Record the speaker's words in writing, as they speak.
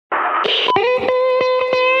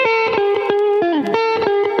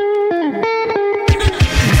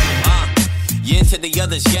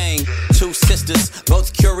brothers yang. Two sisters,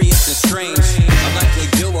 both curious and strange. A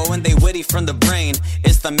likely duo and they witty from the brain.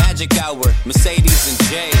 It's the magic hour, Mercedes and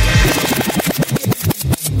Jay.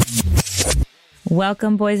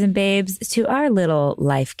 Welcome, boys and babes, to our little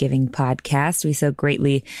life-giving podcast we so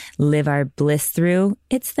greatly live our bliss through.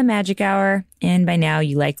 It's the Magic Hour, and by now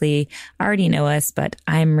you likely already know us, but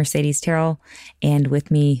I'm Mercedes Terrell, and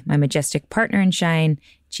with me, my majestic partner in shine,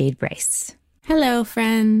 Jade Bryce. Hello,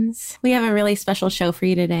 friends. We have a really special show for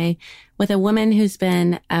you today with a woman who's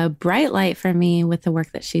been a bright light for me with the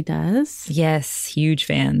work that she does. Yes, huge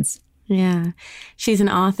fans. Yeah. She's an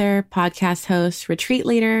author, podcast host, retreat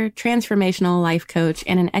leader, transformational life coach,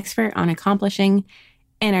 and an expert on accomplishing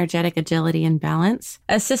energetic agility and balance,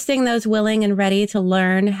 assisting those willing and ready to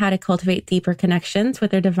learn how to cultivate deeper connections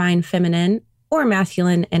with their divine feminine or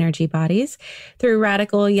masculine energy bodies through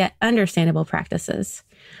radical yet understandable practices.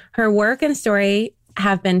 Her work and story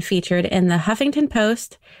have been featured in the Huffington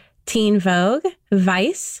Post, Teen Vogue,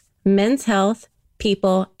 Vice, Men's Health,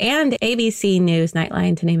 People, and ABC News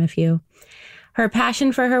Nightline, to name a few. Her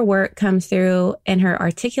passion for her work comes through in her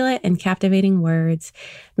articulate and captivating words,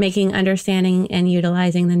 making understanding and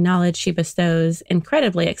utilizing the knowledge she bestows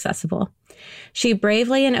incredibly accessible. She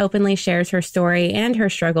bravely and openly shares her story and her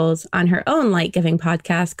struggles on her own light-giving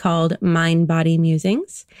podcast called Mind Body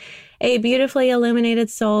Musings, a beautifully illuminated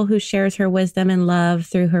soul who shares her wisdom and love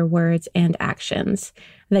through her words and actions.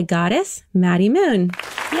 The goddess, Maddy Moon.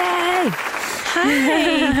 Yay!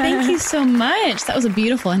 Hi, thank you so much. That was a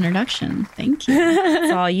beautiful introduction. Thank you.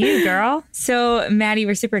 It's all you, girl. So, Maddy,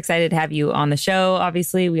 we're super excited to have you on the show.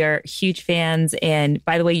 Obviously, we are huge fans. And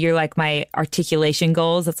by the way, you're like my articulation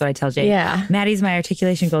goals. That's what I tell Jay. Yeah. Maddy's my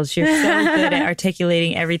articulation goals. You're so good at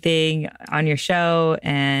articulating everything on your show.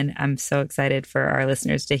 And I'm so excited for our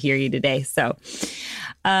listeners to hear you today. So,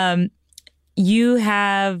 you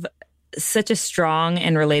have such a strong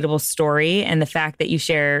and relatable story, and the fact that you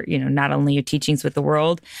share, not only your teachings with the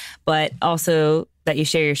world, but also that you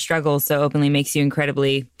share your struggles so openly makes you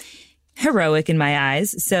incredibly heroic in my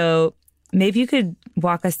eyes. So maybe you could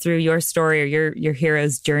walk us through your story or your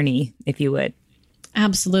hero's journey, if you would.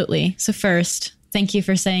 Absolutely. So first, thank you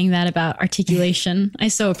for saying that about articulation. I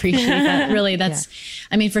so appreciate that. Really, that's,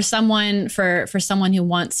 I mean, for someone who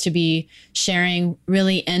wants to be sharing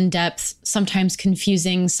really in-depth, sometimes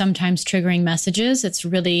confusing, sometimes triggering messages, it's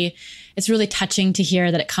really touching to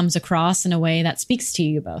hear that it comes across in a way that speaks to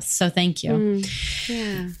you both. So thank you.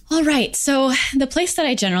 Yeah. All right. So the place that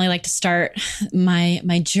I generally like to start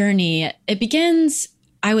my journey, it begins,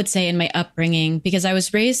 I would say, in my upbringing, because I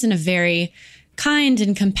was raised in a very kind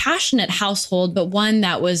and compassionate household, but one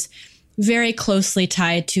that was very closely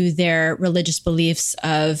tied to their religious beliefs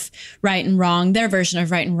of right and wrong, their version of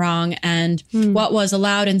right and wrong, and what was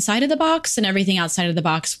allowed inside of the box and everything outside of the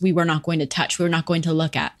box we were not going to touch, we were not going to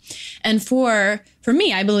look at. And for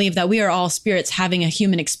me, I believe that we are all spirits having a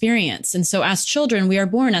human experience. And so as children, we are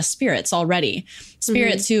born as spirits already,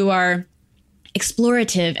 spirits who are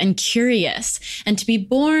explorative and curious, and to be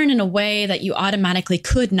born in a way that you automatically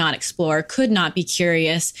could not explore, could not be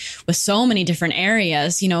curious with so many different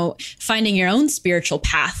areas, finding your own spiritual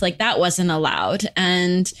path, like that wasn't allowed.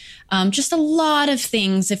 And just a lot of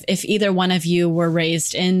things, if either one of you were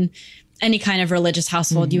raised in any kind of religious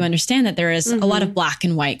household, you understand that there is a lot of black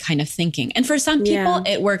and white kind of thinking. And for some people,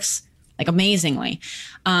 it works like amazingly.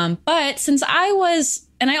 But since I was,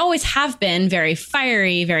 and I always have been, very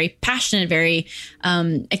fiery, very passionate, very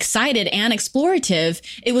excited and explorative,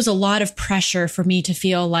 it was a lot of pressure for me to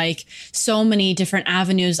feel like so many different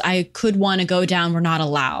avenues I could want to go down were not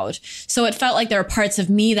allowed. So it felt like there were parts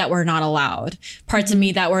of me that were not allowed, parts of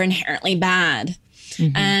me that were inherently bad.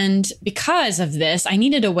 And because of this, I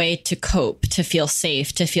needed a way to cope, to feel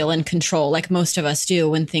safe, to feel in control, like most of us do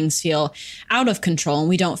when things feel out of control and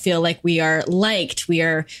we don't feel like we are liked, we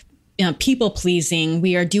are people pleasing,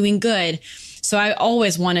 we are doing good. So I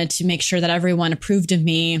always wanted to make sure that everyone approved of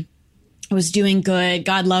me. I was doing good.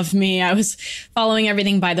 God loved me. I was following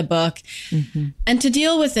everything by the book. And to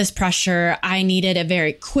deal with this pressure, I needed a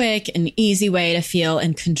very quick and easy way to feel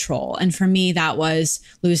in control. And for me, that was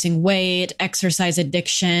losing weight, exercise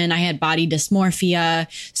addiction. I had body dysmorphia.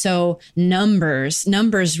 So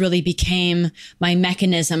numbers really became my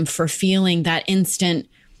mechanism for feeling that instant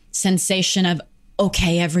sensation of,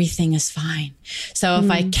 okay, everything is fine. So if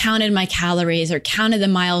I counted my calories or counted the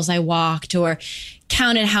miles I walked or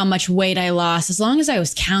counted how much weight I lost, as long as I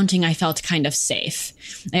was counting, I felt kind of safe.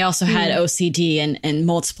 I also had OCD in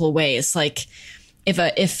multiple ways. Like if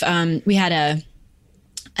we had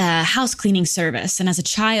a house cleaning service. And as a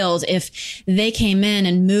child, if they came in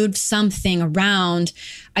and moved something around,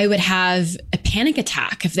 I would have a panic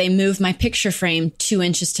attack if they moved my picture frame 2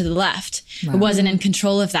 inches to the left. Wow. I wasn't in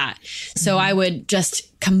control of that. So I would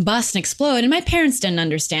just combust and explode. And my parents didn't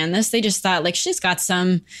understand this. They just thought like, she's got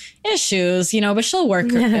some issues, but she'll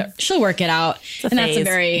work it out. And that's a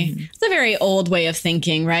very old way of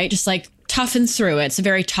thinking, right? Just like toughen through it. It's a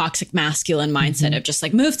very toxic masculine mindset of just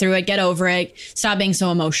like move through it, get over it, stop being so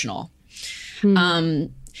emotional.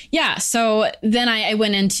 So then I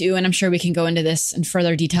went into, and I'm sure we can go into this in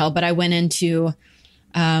further detail, but I went into,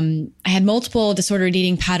 I had multiple disordered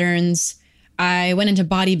eating patterns. I went into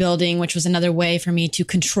bodybuilding, which was another way for me to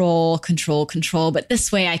control. But this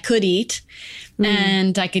way I could eat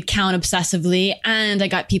and I could count obsessively, and I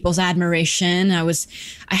got people's admiration.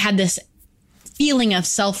 I had this feeling of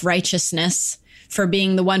self-righteousness for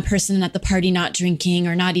being the one person at the party not drinking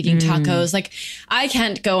or not eating tacos. Like, I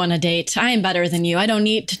can't go on a date. I am better than you. I don't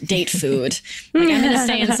need date food. Like, I'm going to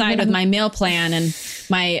stay inside with my meal plan and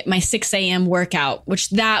my 6 a.m. workout, which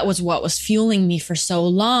that was what was fueling me for so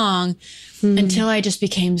long until I just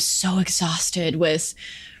became so exhausted with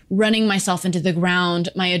running myself into the ground,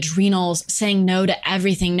 my adrenals, saying no to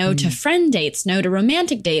everything, no to friend dates, no to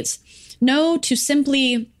romantic dates, no to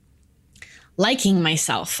simply liking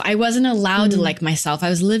myself. I wasn't allowed to like myself. I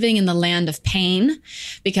was living in the land of pain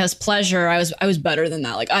because pleasure, I was better than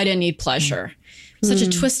that. Like, I didn't need pleasure. Such a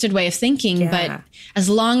twisted way of thinking. Yeah. But as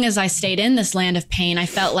long as I stayed in this land of pain, I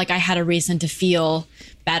felt like I had a reason to feel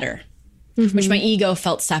better, which my ego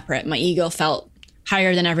felt separate. My ego felt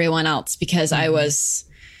higher than everyone else because I was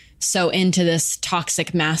so into this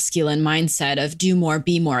toxic masculine mindset of do more,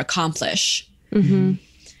 be more, accomplish.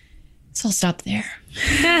 So I'll stop there.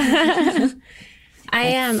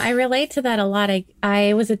 I relate to that a lot.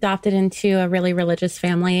 I was adopted into a really religious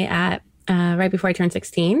family at right before I turned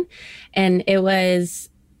 16, and it was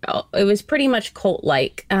pretty much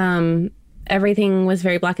cult-like. Everything was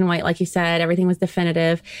very black and white, like you said. Everything was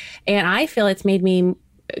definitive, and I feel it's made me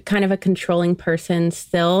kind of a controlling person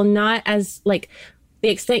still. Not as like the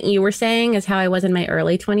extent you were saying is how I was in my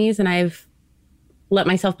early 20s, and I've let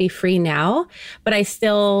myself be free now, but I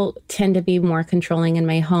still tend to be more controlling in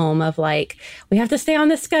my home of like, we have to stay on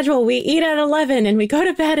this schedule. We eat at 11 and we go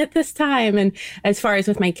to bed at this time. And as far as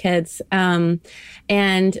with my kids, and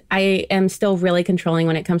I am still really controlling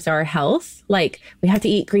when it comes to our health. Like, we have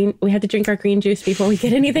to drink our green juice before we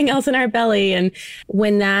get anything else in our belly. And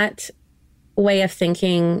when that way of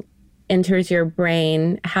thinking enters your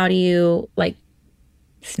brain, how do you like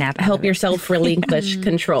help yourself relinquish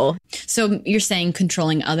control? So you're saying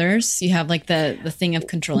controlling others? You have like the thing of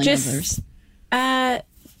controlling others?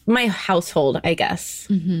 My household, I guess.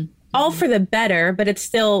 All for the better, but it's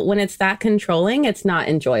still, when it's that controlling, it's not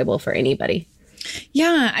enjoyable for anybody.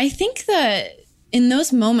 Yeah, I think that in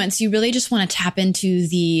those moments, you really just want to tap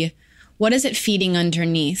into what is it feeding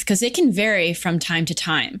underneath? Because it can vary from time to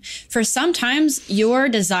time. For sometimes your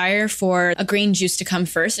desire for a green juice to come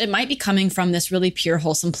first, it might be coming from this really pure,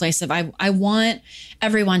 wholesome place of I want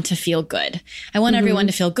everyone to feel good. I want everyone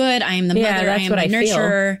to feel good. I am the mother. I am the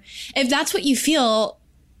nurturer. If that's what you feel,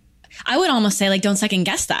 I would almost say like, don't second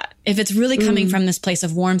guess that. If it's really coming from this place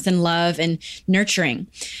of warmth and love and nurturing,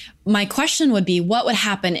 my question would be, what would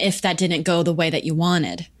happen if that didn't go the way that you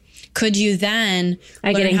wanted? Could you then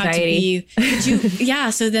I get anxiety.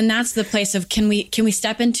 So then that's the place of, can we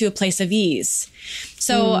step into a place of ease?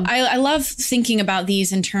 So I love thinking about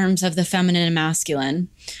these in terms of the feminine and masculine,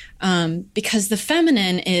 because the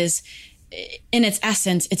feminine is, in its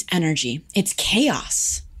essence, it's energy, it's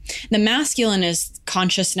chaos. The masculine is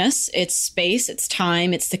consciousness, it's space, it's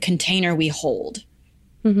time, it's the container we hold.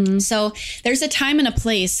 So there's a time and a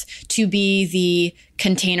place to be the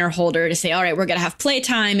container holder, to say, all right, we're going to have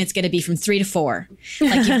playtime. It's going to be from 3 to 4.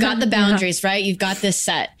 Like, you've got the boundaries, right? You've got this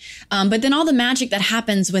set. But then all the magic that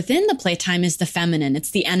happens within the playtime is the feminine.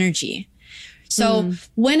 It's the energy. So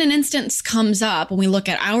when an instance comes up, when we look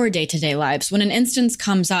at our day-to-day lives, when an instance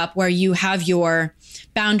comes up where you have your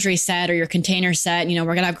boundary set or your container set, we're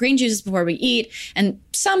going to have green juices before we eat, and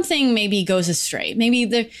something maybe goes astray.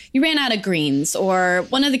 Maybe you ran out of greens, or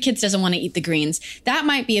one of the kids doesn't want to eat the greens. That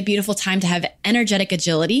might be a beautiful time to have energetic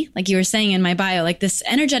agility. Like you were saying in my bio, like this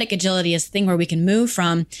energetic agility is a thing where we can move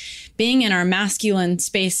from being in our masculine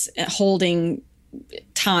space holding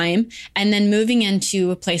time and then moving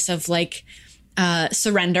into a place of like,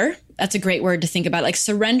 surrender. That's a great word to think about, like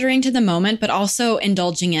surrendering to the moment, but also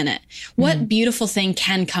indulging in it. What beautiful thing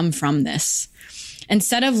can come from this?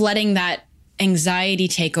 Instead of letting that anxiety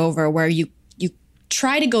take over, where you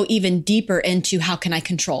try to go even deeper into how can I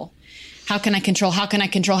control? How can I control? How can I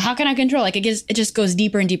control? How can I control? Like it just goes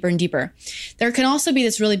deeper and deeper and deeper. There can also be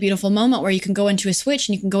this really beautiful moment where you can go into a switch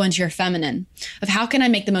and you can go into your feminine of how can I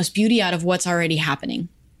make the most beauty out of what's already happening?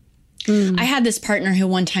 I had this partner who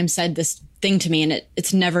one time said this thing to me, and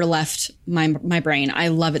it's never left my brain. I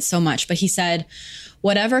love it so much. But he said,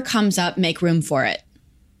 whatever comes up, make room for it.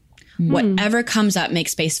 Whatever comes up, make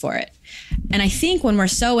space for it. And I think when we're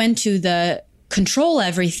so into the control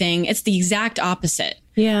everything, it's the exact opposite.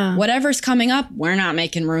 Yeah. Whatever's coming up, we're not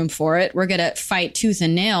making room for it. We're going to fight tooth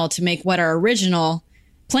and nail to make what our original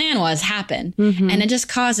plan was happen. And it just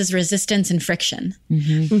causes resistance and friction.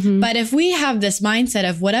 But if we have this mindset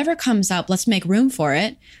of whatever comes up, let's make room for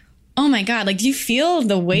it. Oh my God. Like, do you feel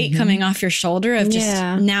the weight coming off your shoulder of just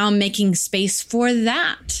now making space for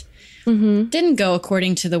that? Didn't go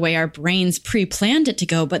according to the way our brains pre-planned it to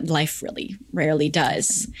go, but life really rarely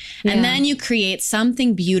does. And then you create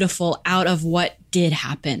something beautiful out of what did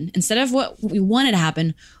happen. Instead of what we wanted to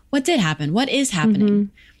happen, what did happen? What is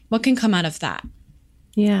happening? What can come out of that?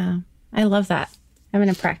 Yeah. I love that. I'm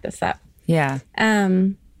going to practice that. Yeah.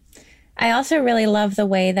 I also really love the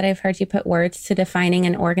way that I've heard you put words to defining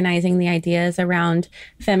and organizing the ideas around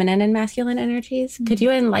feminine and masculine energies. Could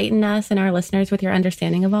you enlighten us and our listeners with your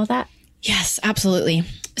understanding of all that? Yes, absolutely.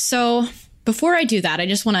 So before I do that, I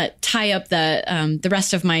just want to tie up the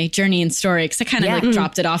rest of my journey and story because I kind of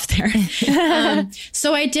dropped it off there.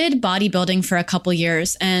 So I did bodybuilding for a couple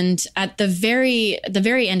years, and at the very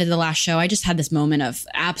end of the last show, I just had this moment of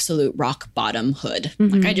absolute rock bottom hood.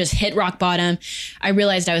 Like I just hit rock bottom. I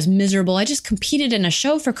realized I was miserable. I just competed in a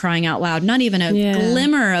show, for crying out loud, not even a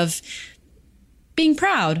glimmer of being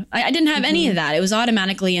proud. I didn't have any of that. It was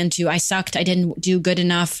automatically into I sucked. I didn't do good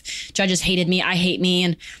enough. Judges hated me. I hate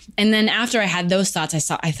me. And then after I had those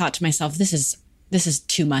thoughts, I thought to myself, this is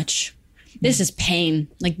too much. This is pain.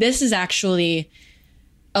 Like this is actually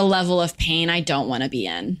a level of pain I don't want to be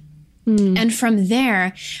in. And from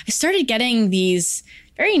there, I started getting these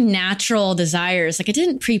very natural desires. Like I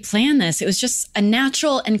didn't pre-plan this. It was just a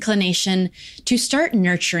natural inclination to start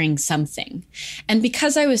nurturing something. And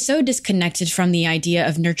because I was so disconnected from the idea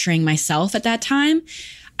of nurturing myself at that time,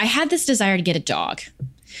 I had this desire to get a dog.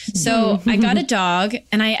 So I got a dog,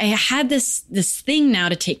 and I had this thing now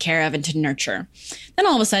to take care of and to nurture. Then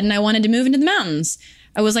all of a sudden I wanted to move into the mountains.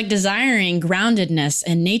 I was like desiring groundedness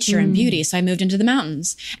and nature and beauty. So I moved into the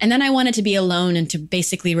mountains. And then I wanted to be alone and to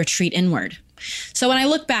basically retreat inward. So when I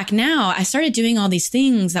look back now, I started doing all these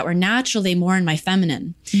things that were naturally more in my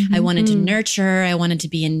feminine. I wanted to nurture. I wanted to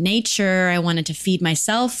be in nature. I wanted to feed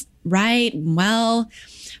myself right and well.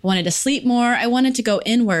 I wanted to sleep more. I wanted to go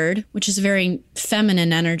inward, which is a very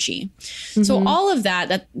feminine energy. So all of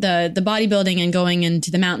that the bodybuilding and going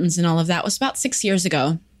into the mountains and all of that was about 6 years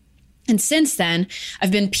ago. And since then,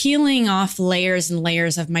 I've been peeling off layers and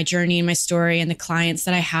layers of my journey and my story and the clients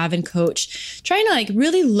that I have and coach, trying to like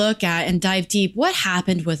really look at and dive deep. What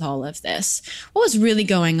happened with all of this? What was really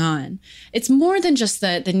going on? It's more than just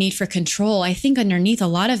the need for control. I think underneath a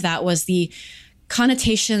lot of that was the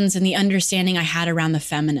connotations and the understanding I had around the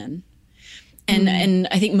feminine. And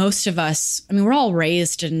I think most of us, I mean, we're all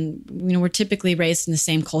raised and, we're typically raised in the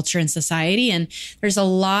same culture and society. And there's a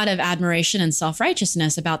lot of admiration and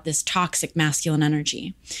self-righteousness about this toxic masculine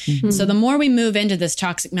energy. So the more we move into this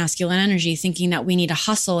toxic masculine energy, thinking that we need to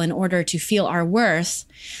hustle in order to feel our worth,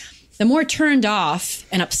 the more turned off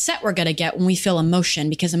and upset we're going to get when we feel emotion,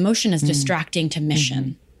 because emotion is distracting to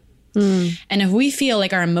mission. And if we feel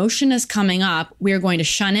like our emotion is coming up, we are going to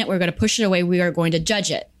shun it. We're going to push it away. We are going to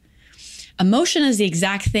judge it. Emotion is the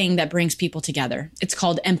exact thing that brings people together. It's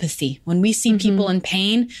called empathy. When we see people in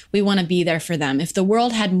pain, we want to be there for them. If the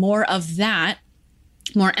world had more of that,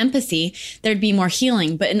 more empathy, there'd be more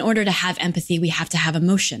healing. But in order to have empathy, we have to have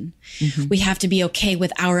emotion. We have to be okay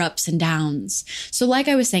with our ups and downs. So like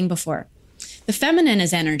I was saying before, the feminine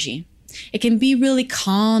is energy. It can be really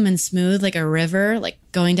calm and smooth like a river, like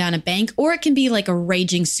going down a bank, or it can be like a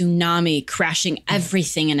raging tsunami crashing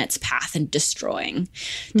everything in its path and destroying.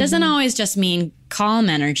 Doesn't always just mean calm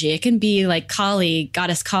energy. It can be like Kali,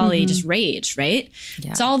 goddess Kali, just rage, right?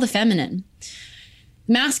 Yeah. It's all the feminine.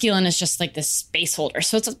 Masculine is just like this space holder.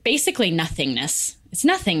 So it's basically nothingness. It's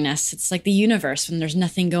nothingness. It's like the universe when there's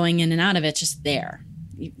nothing going in and out of it, it's just there.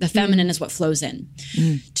 The feminine is what flows in.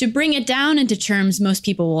 To bring it down into terms most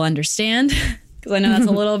people will understand, because I know that's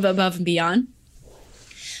a little bit above and beyond.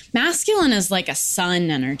 Masculine is like a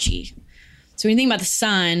sun energy. So when you think about the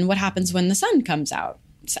sun, what happens when the sun comes out?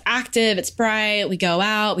 It's active, it's bright, we go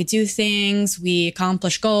out, we do things, we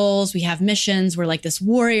accomplish goals, we have missions, we're like this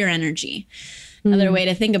warrior energy. Another way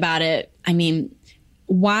to think about it, I mean,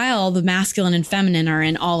 while the masculine and feminine are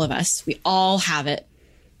in all of us, we all have it.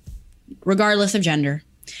 regardless of gender.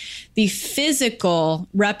 The physical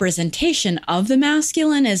representation of the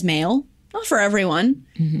masculine is male, not for everyone,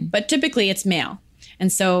 but typically it's male.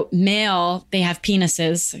 And so male, they have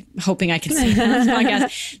penises, hoping I can say that on this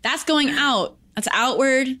podcast. That's going out. That's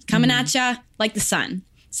outward, coming at ya like the sun.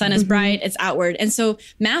 Sun is bright, it's outward. And so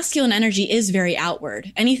masculine energy is very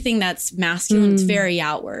outward. Anything that's masculine, it's very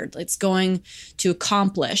outward. It's going to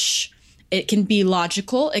accomplish. It can be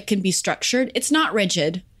logical. It can be structured. It's not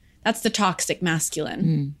rigid. That's the toxic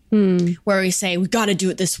masculine, where we say, we got to do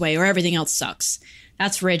it this way or everything else sucks.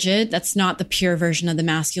 That's rigid. That's not the pure version of the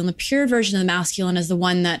masculine. The pure version of the masculine is the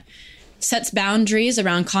one that sets boundaries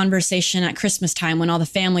around conversation at Christmas time when all the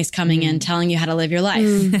family's coming in telling you how to live your life.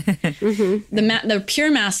 The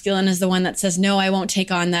pure masculine is the one that says, no, I won't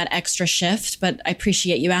take on that extra shift, but I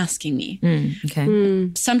appreciate you asking me.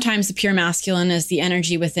 Sometimes the pure masculine is the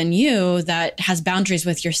energy within you that has boundaries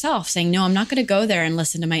with yourself, saying, no, I'm not going to go there and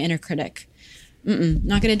listen to my inner critic.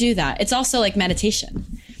 Not going to do that. It's also like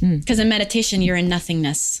meditation, because in meditation, you're in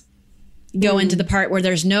nothingness. Go into the part where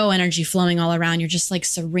there's no energy flowing all around. You're just like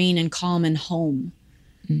serene and calm and home.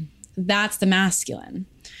 That's the masculine.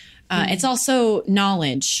 It's also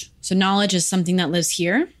knowledge. So knowledge is something that lives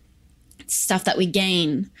here. It's stuff that we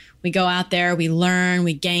gain. We go out there, we learn,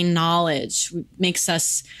 we gain knowledge. It makes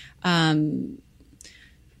us, it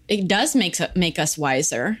does make us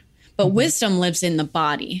wiser. But wisdom lives in the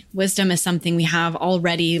body. Wisdom is something we have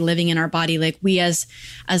already living in our body. Like we as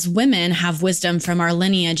women have wisdom from our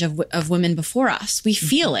lineage of women before us. We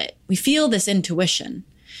feel it. We feel this intuition.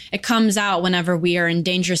 It comes out whenever we are in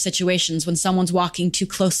dangerous situations, when someone's walking too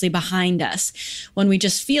closely behind us, when we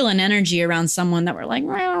just feel an energy around someone that we're like,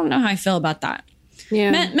 I don't know how I feel about that. Yeah.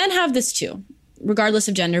 Men have this too, regardless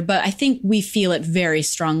of gender. But I think we feel it very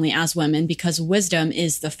strongly as women because wisdom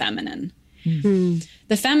is the feminine.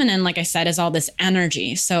 The feminine, like I said, is all this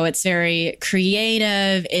energy. So it's very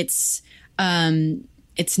creative. It's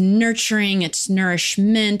nurturing. It's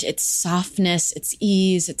nourishment. It's softness. It's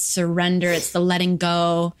ease. It's surrender. It's the letting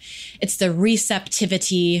go. It's the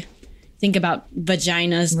receptivity. Think about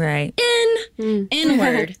vaginas. Right.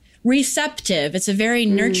 Inward. Receptive. It's a very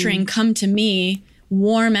nurturing, come to me,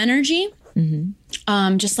 warm energy.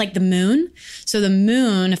 Just like the moon. So the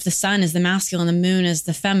moon, if the sun is the masculine, the moon is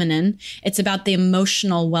the feminine. It's about the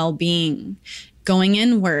emotional well-being, going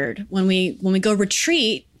inward. When we go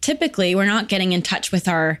retreat, typically we're not getting in touch with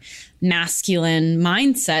our masculine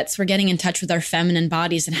mindsets. We're getting in touch with our feminine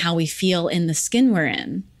bodies and how we feel in the skin we're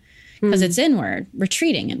in, because it's inward,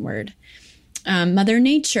 retreating inward. Mother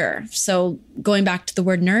Nature. So going back to the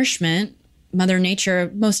word nourishment, Mother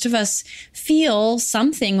Nature, most of us feel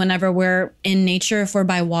something whenever we're in nature. If we're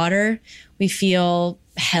by water, we feel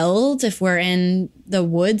held. If we're in the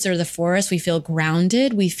woods or the forest, we feel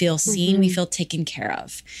grounded. We feel seen. We feel taken care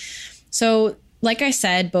of. So like I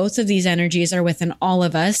said, both of these energies are within all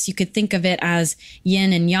of us. You could think of it as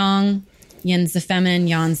yin and yang. Yin's the feminine,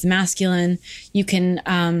 yang's the masculine. You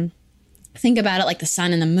can think about it like the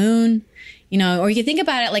sun and the moon, or you can think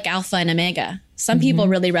about it like alpha and omega. Some people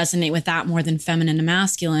really resonate with that more than feminine and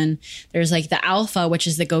masculine. There's like the alpha, which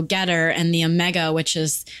is the go-getter, and the omega, which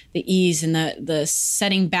is the ease and the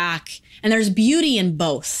setting back. And there's beauty in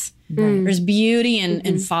both. There's beauty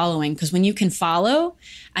in following, because when you can follow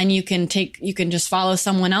and you can just follow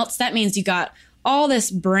someone else, that means you got all this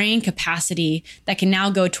brain capacity that can now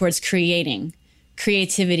go towards creativity,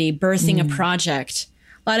 birthing a project.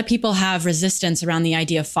 A lot of people have resistance around the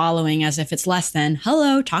idea of following as if it's less than.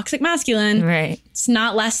 Hello, toxic masculine. Right. It's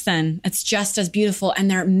not less than. It's just as beautiful. And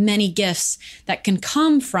there are many gifts that can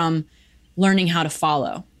come from learning how to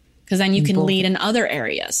follow, because then you can lead in other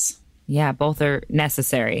areas. Yeah, both are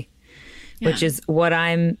necessary, which is what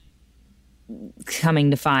I'm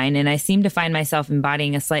coming to find. And I seem to find myself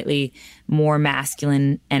embodying a slightly more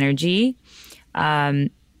masculine energy.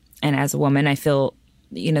 And as a woman, I feel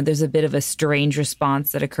there's a bit of a strange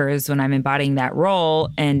response that occurs when I'm embodying that role,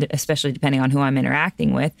 and especially depending on who I'm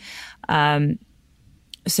interacting with.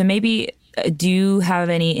 So maybe do you have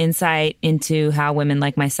any insight into how women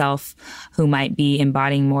like myself, who might be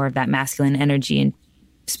embodying more of that masculine energy, and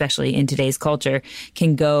especially in today's culture,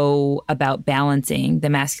 can go about balancing the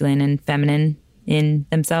masculine and feminine in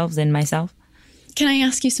themselves, in myself? Can I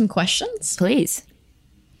ask you some questions? Please.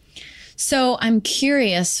 So I'm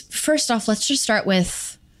curious. First off, let's just start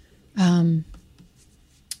with so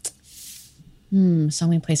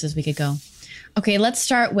many places we could go. Okay, let's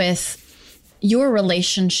start with your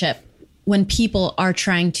relationship when people are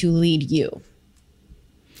trying to lead you.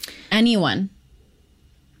 Anyone?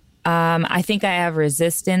 I think I have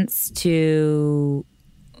resistance to,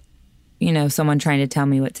 someone trying to tell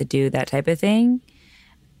me what to do, that type of thing.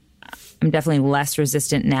 I'm definitely less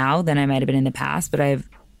resistant now than I might have been in the past, but I've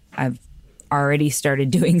already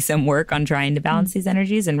started doing some work on trying to balance these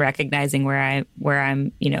energies and recognizing where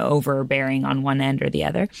I'm, overbearing on one end or the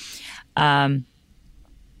other.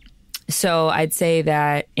 So I'd say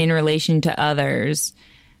that in relation to others,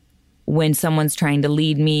 when someone's trying to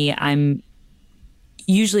lead me, I'm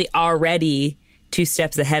usually already 2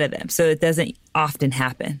 steps ahead of them. So it doesn't often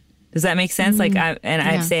happen. Does that make sense?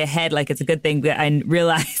 I say ahead like it's a good thing, but I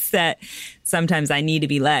realize that sometimes I need to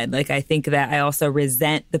be led. Like, I think that I also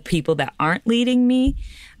resent the people that aren't leading me,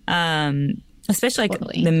 especially like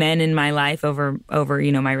the men in my life over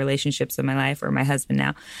my relationships in my life, or my husband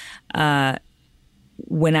now.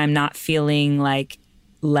 When I'm not feeling like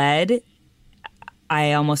led,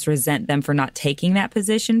 I almost resent them for not taking that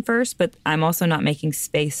position first, but I'm also not making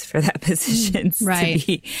space for that position to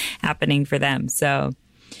be happening for them. So,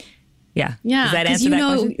 yeah. Yeah. Does that answer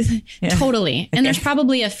that question? Totally. And there's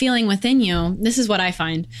probably a feeling within you. This is what I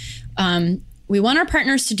find. We want our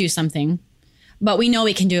partners to do something, but we know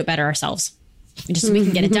we can do it better ourselves. We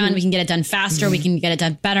can get it done. We can get it done faster. We can get it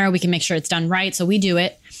done better. We can make sure it's done right. So we do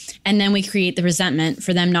it. And then we create the resentment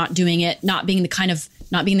for them not doing it, not being the kind of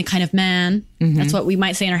man. That's what we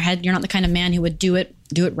might say in our head. You're not the kind of man who would do it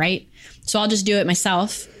right. So I'll just do it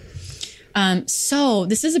myself. So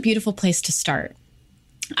this is a beautiful place to start.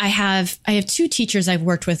 I have 2 teachers I've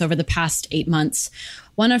worked with over the past 8 months.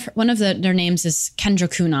 One of their names is Kendra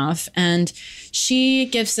Kunov, and she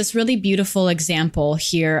gives this really beautiful example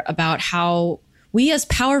here about how we as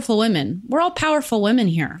powerful women, we're all powerful women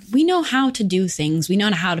here. We know how to do things. We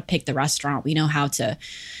know how to pick the restaurant. We know how to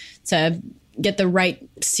get the right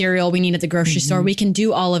cereal we need at the grocery store. We can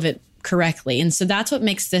do all of it correctly. And so that's what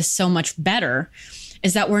makes this so much better,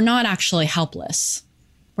 is that we're not actually helpless.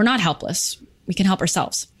 We're not helpless. We can help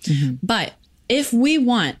ourselves. But if we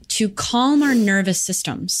want to calm our nervous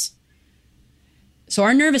systems, so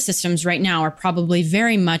our nervous systems right now are probably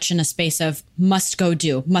very much in a space of must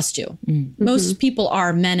do. Most people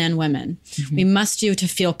are, men and women. We must do to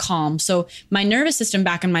feel calm. So my nervous system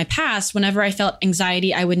back in my past, whenever I felt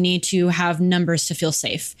anxiety, I would need to have numbers to feel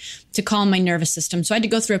safe, to calm my nervous system. So I had to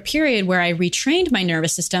go through a period where I retrained my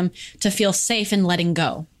nervous system to feel safe and letting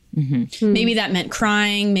go. Maybe that meant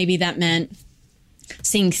crying. Maybe that meant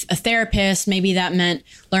seeing a therapist. Maybe that meant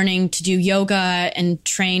learning to do yoga and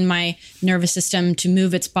train my nervous system to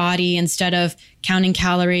move its body instead of counting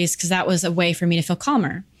calories, because that was a way for me to feel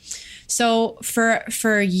calmer. So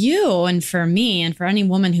for you and for me and for any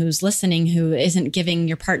woman who's listening who isn't giving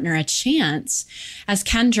your partner a chance, as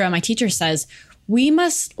Kendra, my teacher, says, we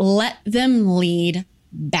must let them lead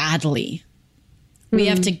badly. We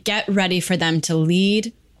have to get ready for them to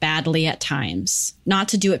lead badly at times, not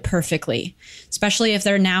to do it perfectly, especially if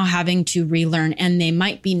they're now having to relearn and they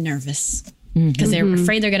might be nervous because they're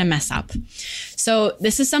afraid they're going to mess up. So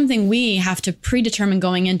this is something we have to predetermine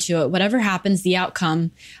going into it. Whatever happens, the outcome,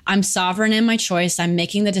 I'm sovereign in my choice. I'm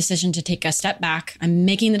making the decision to take a step back. I'm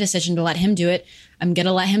making the decision to let him do it. I'm going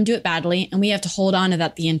to let him do it badly. And we have to hold on to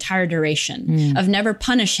that the entire duration of never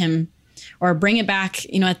punish him or bring it back,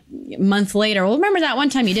 a month later. Well, remember that one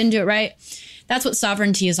time you didn't do it right? That's what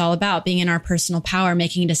sovereignty is all about, being in our personal power,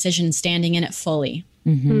 making a decision, standing in it fully.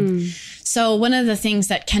 So one of the things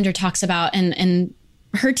that Kendra talks about, and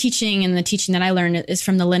her teaching and the teaching that I learned, is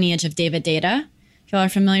from the lineage of David Data. If y'all are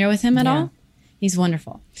familiar with him at all? He's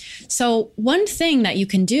wonderful. So one thing that you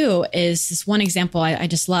can do is this one example I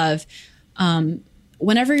just love.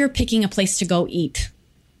 Whenever you're picking a place to go eat,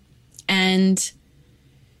 and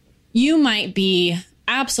you might be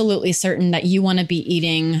absolutely certain that you want to be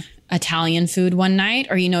eating Italian food one night,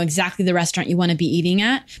 or you know exactly the restaurant you want to be eating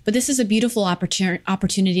at. But this is a beautiful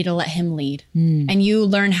opportunity to let him lead and you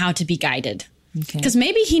learn how to be guided. Because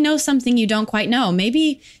maybe he knows something you don't quite know.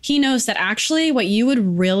 Maybe he knows that actually what you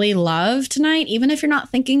would really love tonight, even if you're not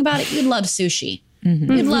thinking about it, you'd love sushi.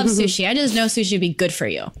 You'd love sushi. I just know sushi would be good for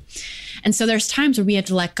you. And so there's times where we have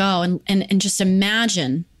to let go and just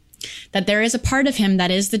imagine that there is a part of him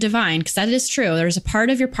that is the divine, because that is true. There's a part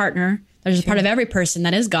of your partner, there's a part of every person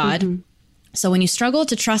that is God. So when you struggle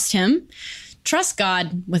to trust him, trust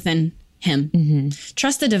God within him.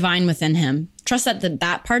 Trust the divine within him. Trust that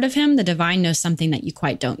that part of him, the divine, knows something that you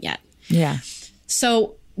quite don't yet.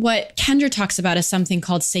 So what Kendra talks about is something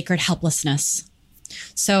called sacred helplessness.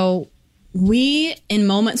 So we, in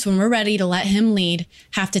moments when we're ready to let him lead,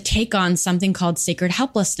 have to take on something called sacred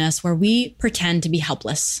helplessness, where we pretend to be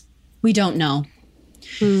helpless. We don't know.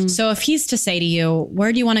 So if he's to say to you,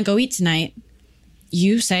 where do you want to go eat tonight?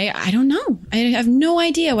 You say, I don't know. I have no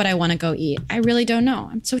idea what I want to go eat. I really don't know.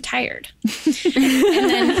 I'm so tired. And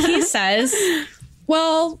then he says,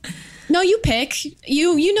 well, No, you pick.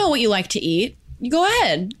 You know what you like to eat. You go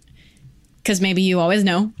ahead. Because maybe you always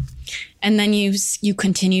know. And then you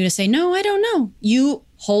continue to say, no, I don't know. You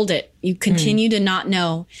hold it. You continue to not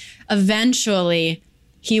know. Eventually,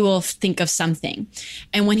 he will think of something.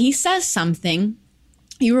 And when he says something,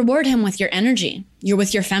 you reward him with your energy. You're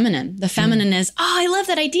with your feminine. The feminine is, oh, I love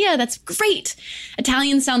that idea. That's great.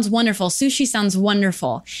 Italian sounds wonderful. Sushi sounds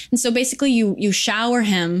wonderful. And so basically you shower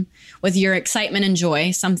him with your excitement and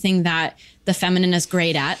joy, something that the feminine is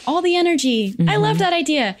great at. All the energy. I love that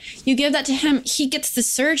idea. You give that to him. He gets the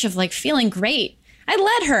surge of like feeling great. I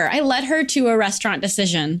led her to a restaurant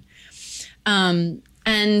decision. And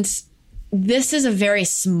this is a very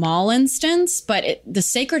small instance, but the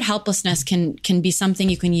sacred helplessness can be something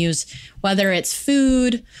you can use, whether it's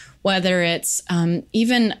food, whether it's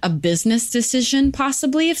even a business decision,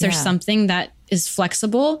 possibly, if there's something that is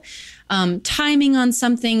flexible. Timing on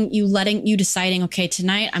something, you deciding, okay,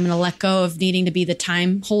 tonight I'm going to let go of needing to be the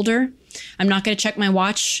time holder. I'm not going to check my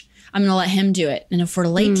watch. I'm going to let him do it. And if we're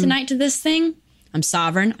late tonight to this thing, I'm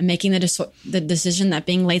sovereign. I'm making the decision that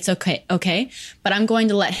being late's okay. But I'm going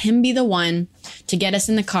to let him be the one to get us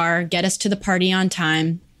in the car, get us to the party on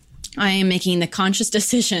time. I am making the conscious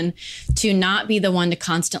decision to not be the one to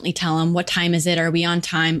constantly tell him, what time is it? Are we on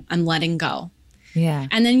time? I'm letting go. Yeah.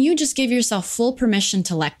 And then you just give yourself full permission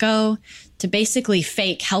to let go, to basically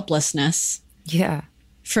fake helplessness. Yeah.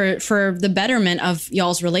 For the betterment of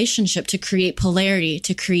y'all's relationship, to create polarity,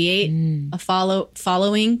 to create a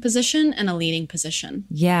following position and a leading position.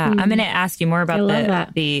 Yeah. I'm going to ask you more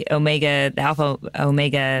about the alpha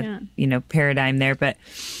omega, paradigm there. But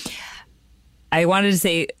I wanted to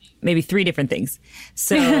say maybe 3 different things.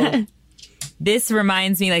 So this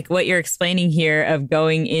reminds me, like what you're explaining here, of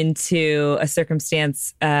going into a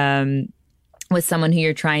circumstance with someone who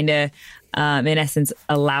you're trying to, in essence,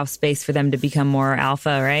 allow space for them to become more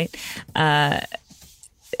alpha, right?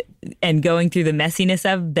 And going through the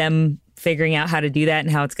messiness of them figuring out how to do that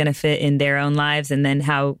and how it's going to fit in their own lives. And then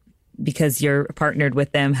how, because you're partnered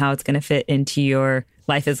with them, how it's going to fit into your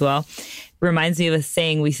life as well. Reminds me of a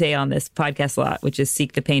saying we say on this podcast a lot, which is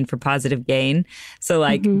seek the pain for positive gain. So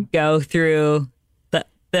like go through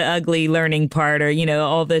the ugly learning part, or,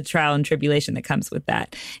 all the trial and tribulation that comes with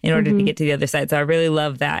that in order to get to the other side. So I really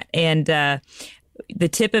love that. And the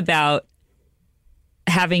tip about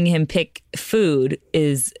having him pick food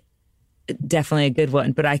is definitely a good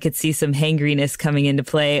one, but I could see some hangriness coming into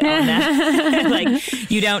play on that. Like,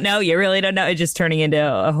 you don't know, you really don't know. It's just turning into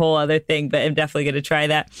a whole other thing, but I'm definitely going to try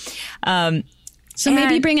that. So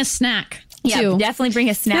maybe bring a snack. Yeah, definitely bring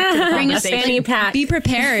a snack. To the bring a fanny pack. Be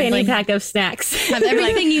prepared. Fanny pack of snacks. Have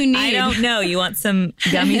everything you need. I don't know. You want some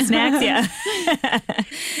gummy snacks? Yeah.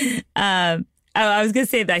 I was going to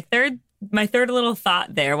say my third little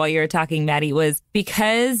thought there while you were talking, Maddy, was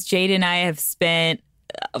because Jade and I have spent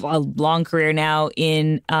a long career now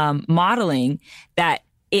in modeling, that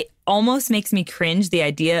it almost makes me cringe, the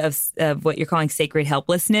idea of what you're calling sacred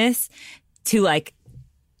helplessness, to like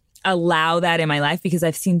allow that in my life, because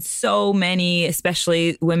I've seen so many,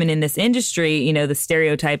 especially women in this industry, the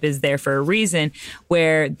stereotype is there for a reason,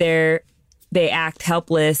 where they act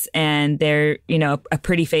helpless and they're, a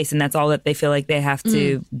pretty face, and that's all that they feel like they have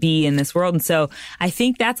to be in this world. And so I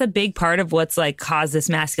think that's a big part of what's like caused this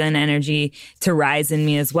masculine energy to rise in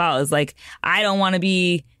me as well, is like, I don't want to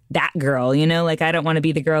be that girl, like I don't want to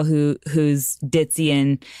be the girl who's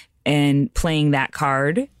ditzy and playing that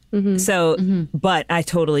card. So, but I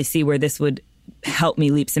totally see where this would help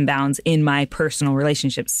me leaps and bounds in my personal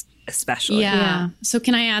relationships, especially. Yeah. So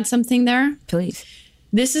can I add something there? Please.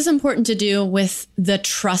 This is important to do with the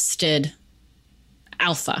trusted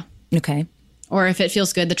alpha. Okay. Or if it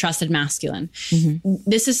feels good, the trusted masculine.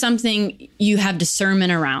 This is something you have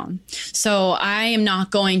discernment around. So I am not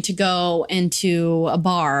going to go into a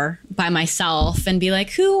bar by myself and be like,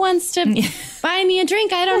 who wants to buy me a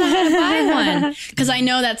drink? I don't know how to buy one. Because I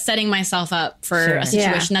know that's setting myself up for a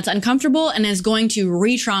situation that's uncomfortable and is going to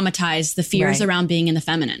re-traumatize the fears around being in the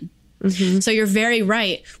feminine. So you're very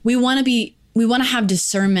right. We want to have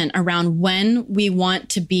discernment around when we want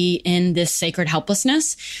to be in this sacred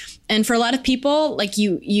helplessness. And for a lot of people, like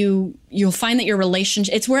you'll find that your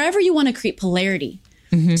relationship, it's wherever you want to create polarity.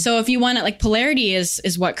 So if you want it, like polarity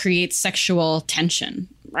is what creates sexual tension.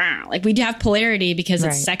 Like we have polarity because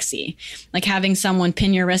it's sexy. Like having someone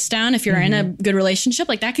pin your wrist down, if you're in a good relationship,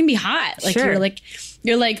 like that can be hot. Like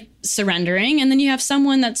you're like surrendering, and then you have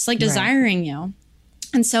someone that's like desiring you.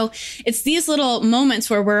 And so it's these little moments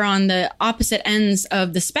where we're on the opposite ends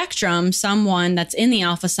of the spectrum, someone that's in the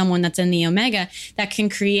alpha, someone that's in the omega, that can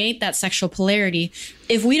create that sexual polarity.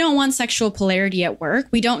 If we don't want sexual polarity at work,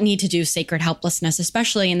 we don't need to do sacred helplessness,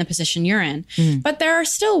 especially in the position you're in. But there are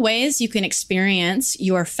still ways you can experience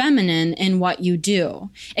your feminine in what you do.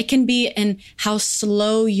 It can be in how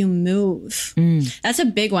slow you move. That's a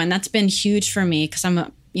big one. That's been huge for me because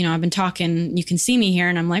I've been talking, you can see me here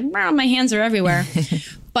and I'm like, wow, my hands are everywhere.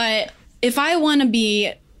 But if I want to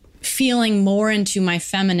be feeling more into my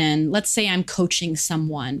feminine, let's say I'm coaching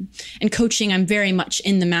someone, and coaching, I'm very much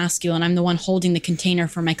in the masculine. I'm the one holding the container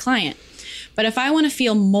for my client. But if I want to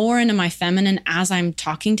feel more into my feminine as I'm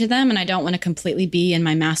talking to them and I don't want to completely be in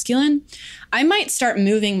my masculine, I might start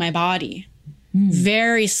moving my body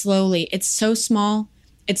very slowly. It's so small.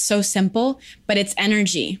 It's so simple, but it's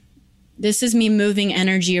energy. This is me moving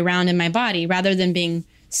energy around in my body rather than being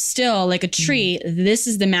still like a tree. This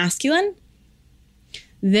is the masculine.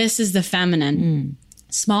 This is the feminine.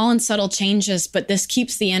 Small and subtle changes, but this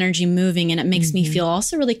keeps the energy moving and it makes me feel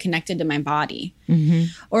also really connected to my body.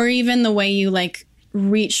 Or even the way you like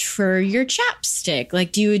reach for your chapstick.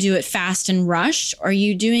 Like, do you do it fast and rushed? Or are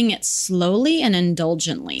you doing it slowly and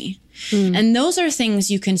indulgently? And those are things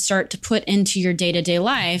you can start to put into your day-to-day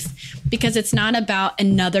life because it's not about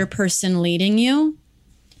another person leading you.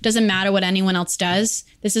 It doesn't matter what anyone else does.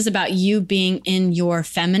 This is about you being in your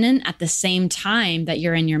feminine at the same time that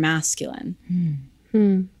you're in your masculine.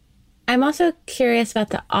 I'm also curious about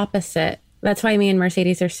the opposite. That's why me and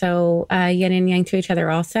Mercedes are so yin and yang to each other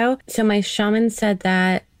also. So my shaman said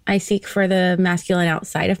that I seek for the masculine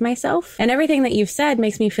outside of myself. And everything that you've said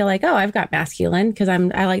makes me feel like, oh, I've got masculine because I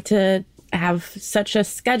like to have such a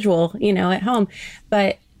schedule, at home.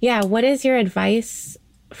 But yeah, what is your advice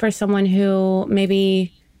for someone who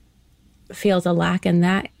maybe feels a lack in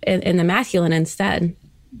that, in the masculine instead?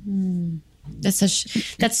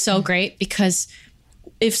 That's so great because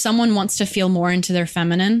if someone wants to feel more into their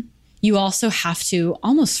feminine, you also have to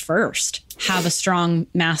almost first have a strong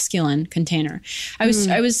masculine container. I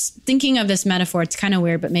was thinking of this metaphor. It's kind of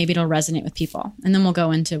weird, but maybe it'll resonate with people. And then we'll go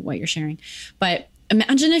into what you're sharing. But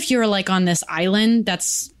imagine if you're like on this island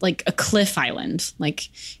that's like a cliff island. Like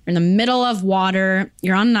you're in the middle of water,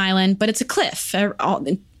 you're on an island, but it's a cliff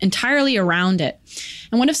entirely around it.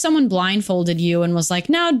 And what if someone blindfolded you and was like,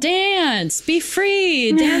 now dance, be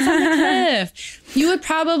free, dance on the cliff? You would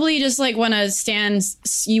probably just like want to stand.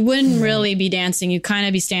 You wouldn't really be dancing. You'd kind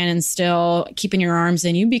of be standing still, keeping your arms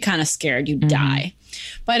in. You'd be kind of scared. You'd die.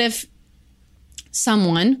 But if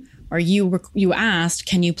someone or you asked,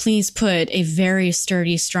 can you please put a very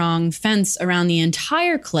sturdy, strong fence around the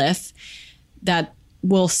entire cliff that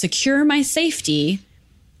will secure my safety?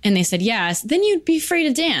 And they said yes, then you'd be free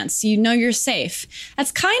to dance. You know you're safe.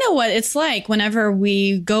 That's kind of what it's like whenever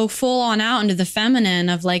we go full on out into the feminine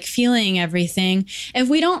of like feeling everything. If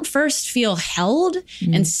we don't first feel held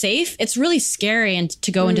and safe, it's really scary and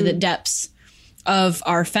to go into the depths of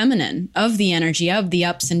our feminine, of the energy, of the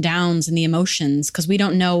ups and downs and the emotions, because we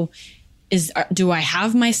don't know, do I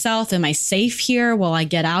have myself? Am I safe here? Will I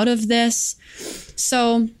get out of this?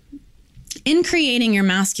 So in creating your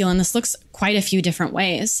masculine, this looks quite a few different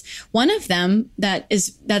ways. One of them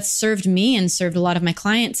that's served me and served a lot of my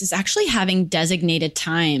clients is actually having designated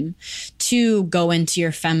time to go into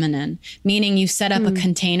your feminine, meaning you set up a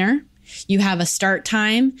container, you have a start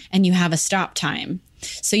time and you have a stop time.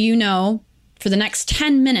 So for the next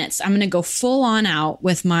 10 minutes, I'm going to go full on out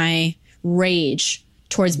with my rage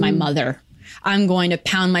towards my mother. I'm going to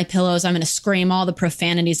pound my pillows. I'm going to scream all the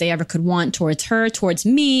profanities they ever could want towards her, towards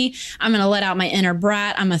me. I'm going to let out my inner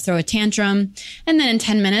brat. I'm going to throw a tantrum. And then in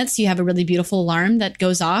 10 minutes, you have a really beautiful alarm that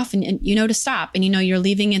goes off and you know to stop. And you're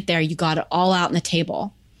leaving it there. You got it all out on the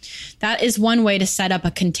table. That is one way to set up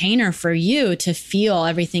a container for you to feel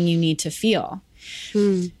everything you need to feel.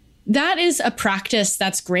 That is a practice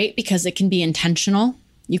that's great because it can be intentional.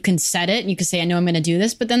 You can set it and you can say, I know I'm going to do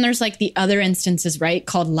this. But then there's like the other instances, right,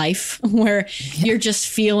 called life, where you're just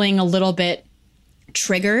feeling a little bit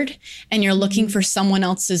triggered and you're looking for someone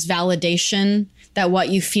else's validation that what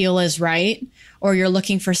you feel is right, or you're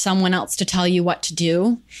looking for someone else to tell you what to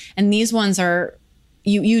do. And these ones are,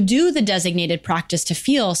 you do the designated practice to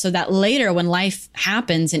feel so that later when life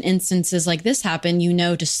happens and instances like this happen,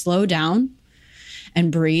 to slow down and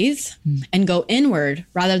breathe and go inward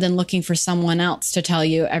rather than looking for someone else to tell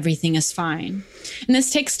you everything is fine. And this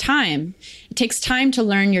takes time. It takes time to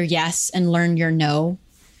learn your yes and learn your no.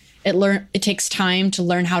 It takes time to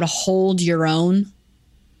learn how to hold your own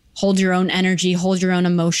energy, hold your own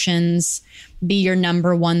emotions, be your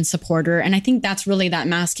number one supporter. And I think that's really that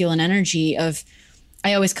masculine energy of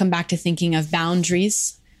I always come back to thinking of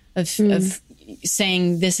boundaries, of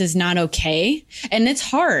saying this is not okay. And it's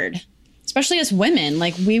hard, especially as women.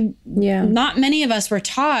 Like not many of us were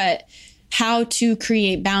taught how to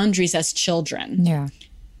create boundaries as children. Yeah.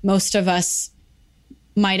 Most of us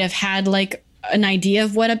might have had like an idea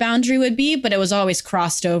of what a boundary would be, but it was always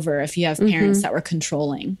crossed over if you have parents that were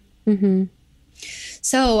controlling.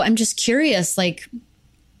 So I'm just curious, like,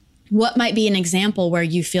 what might be an example where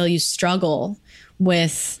you feel you struggle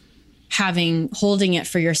with holding it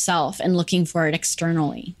for yourself and looking for it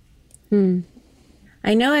externally?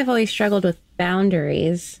 I know I've always struggled with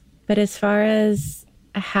boundaries, but as far as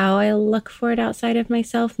how I look for it outside of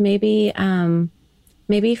myself, maybe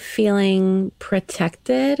feeling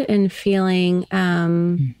protected and feeling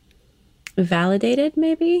validated,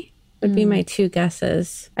 maybe would be my two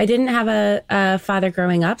guesses. I didn't have a father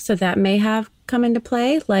growing up, so that may have come into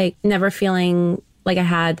play, like never feeling like I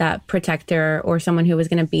had that protector or someone who was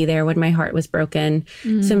going to be there when my heart was broken.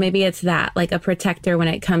 So maybe it's that, like a protector when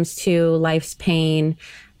it comes to life's pain,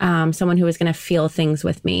 someone who was going to feel things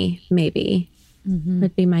with me, maybe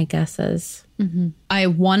would be my guesses. I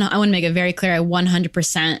want to make it very clear. I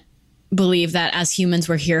 100% believe that as humans,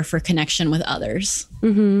 we're here for connection with others.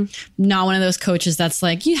 Not one of those coaches that's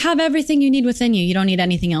like, you have everything you need within you. You don't need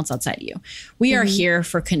anything else outside of you. We are here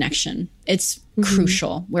for connection. It's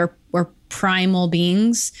crucial. We're primal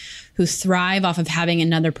beings who thrive off of having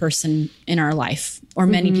another person in our life, or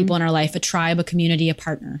many people in our life, a tribe, a community, a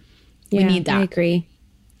partner. We need that. I agree.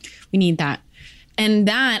 We need that. And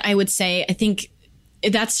that, I would say, I think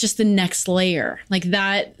that's just the next layer. Like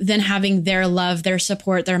that, then having their love, their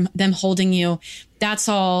support, them holding you, that's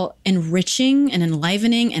all enriching and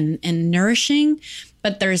enlivening and nourishing.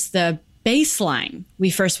 But there's the baseline we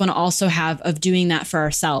first want to also have of doing that for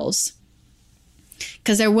ourselves.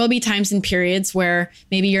 Because there will be times and periods where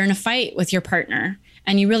maybe you're in a fight with your partner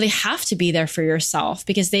and you really have to be there for yourself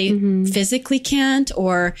because they physically can't,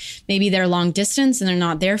 or maybe they're long distance and they're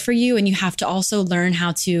not there for you. And you have to also learn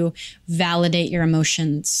how to validate your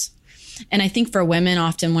emotions. And I think for women,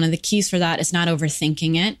 often one of the keys for that is not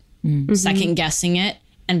overthinking it, second guessing it,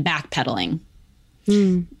 and backpedaling.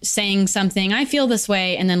 Saying something, I feel this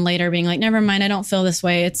way, and then later being like, never mind, I don't feel this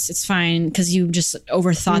way. It's fine, because you just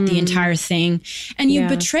overthought the entire thing, and you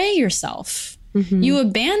betray yourself. You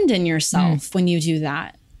abandon yourself when you do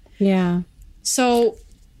that. Yeah. So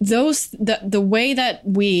the way that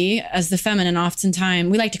we, as the feminine, oftentimes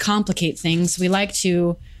we like to complicate things. We like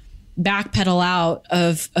to backpedal out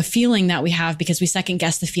of a feeling that we have because we second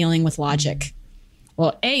guess the feeling with logic.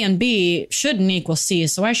 Well, A and B shouldn't equal C,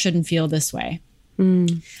 so I shouldn't feel this way.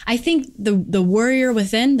 I think the warrior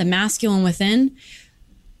within, the masculine within,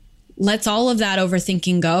 lets all of that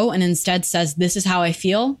overthinking go and instead says, this is how I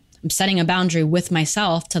feel. I'm setting a boundary with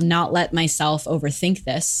myself to not let myself overthink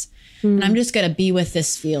this. And I'm just going to be with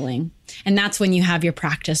this feeling. And that's when you have your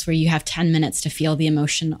practice where you have 10 minutes to feel the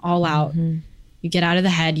emotion all out. You get out of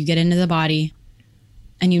the head, you get into the body,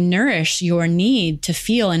 and you nourish your need to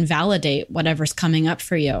feel and validate whatever's coming up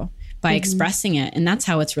for you by expressing it. And that's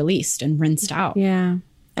how it's released and rinsed out. Yeah.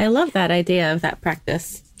 I love that idea of that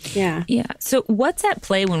practice. Yeah. Yeah. So what's at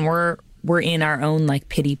play when we're in our own like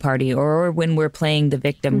pity party, or when we're playing the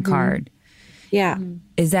victim card? Yeah.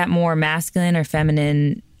 Is that more masculine or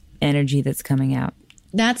feminine energy that's coming out?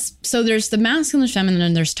 So there's the masculine and feminine,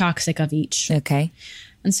 and there's toxic of each. Okay.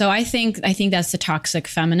 And so I think that's the toxic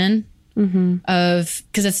feminine.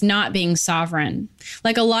 Because it's not being sovereign.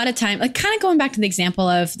 Like a lot of time, like kind of going back to the example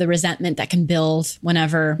of the resentment that can build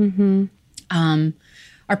whenever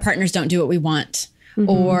our partners don't do what we want.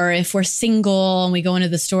 Or if we're single and we go into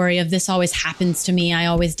the story of this always happens to me, I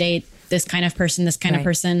always date this kind of person, this kind of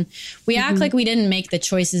person. We act like we didn't make the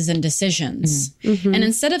choices and decisions. And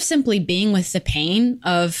instead of simply being with the pain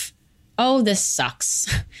of, oh, this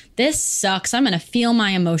sucks. This sucks. I'm going to feel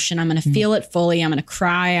my emotion. I'm going to feel it fully. I'm going to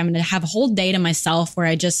cry. I'm going to have a whole day to myself where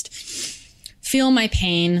I just feel my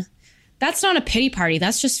pain. That's not a pity party.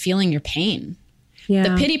 That's just feeling your pain. Yeah.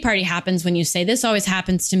 The pity party happens when you say, this always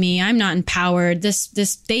happens to me. I'm not empowered.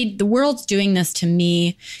 The world's doing this to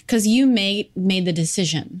me because you made the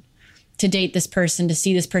decision to date this person, to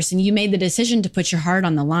see this person. You made the decision to put your heart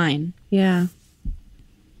on the line. Yeah.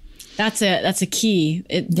 That's a key.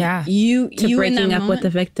 You breaking up with the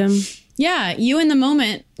victim. Yeah. You in the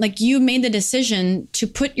moment, like you made the decision to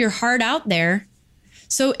put your heart out there.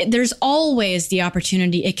 So there's always the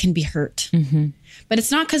opportunity it can be hurt. But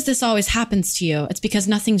it's not because this always happens to you. It's because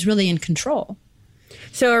nothing's really in control.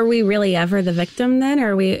 So are we really ever the victim then?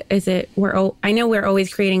 Or I know we're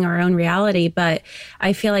always creating our own reality, but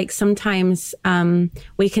I feel like sometimes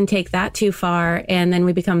we can take that too far and then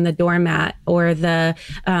we become the doormat or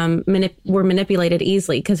we're manipulated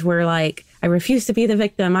easily because we're like, I refuse to be the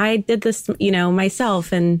victim. I did this,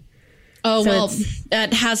 myself. And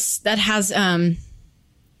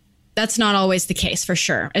that's not always the case for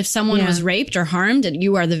sure. If someone was raped or harmed,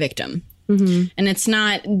 you are the victim. Mm-hmm. And it's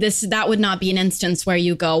not that would not be an instance where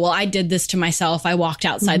you go, well, I did this to myself. I walked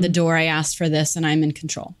outside the door. I asked for this and I'm in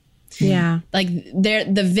control. Yeah. Like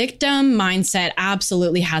the victim mindset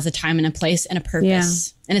absolutely has a time and a place and a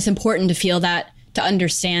purpose. Yeah. And it's important to feel that, to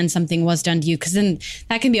understand something was done to you. Cause then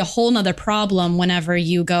that can be a whole nother problem whenever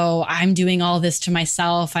you go, I'm doing all this to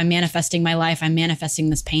myself. I'm manifesting my life. I'm manifesting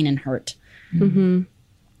this pain and hurt. Mm-hmm.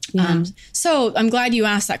 Yeah. So I'm glad you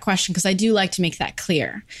asked that question because I do like to make that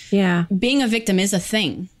clear. Yeah. Being a victim is a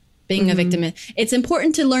thing. Being a victim, it's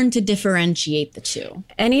important to learn to differentiate the two.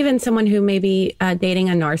 And even someone who may be dating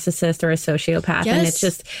a narcissist or a sociopath, and it's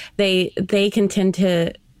just, they can tend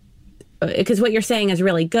to, because what you're saying is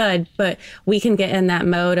really good, but we can get in that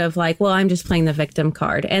mode of like, well, I'm just playing the victim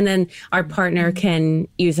card. And then our partner can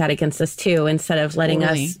use that against us too, instead of letting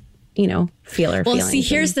us, feel our feelings. Well, see,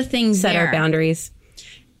 here's the thing set our boundaries.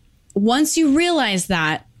 Once you realize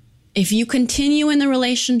that, if you continue in the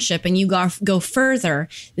relationship and you go further,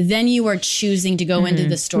 then you are choosing to go into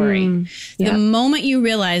the story. The moment you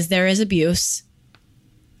realize there is abuse,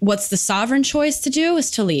 what's the sovereign choice to do is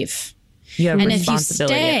to leave. You have and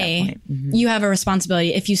responsibility if you stay, at that point. you have a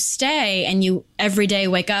responsibility. If you stay and you every day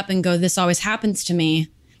wake up and go, this always happens to me.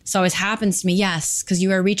 This always happens to me. Yes, because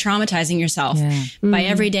you are re-traumatizing yourself by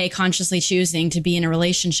every day consciously choosing to be in a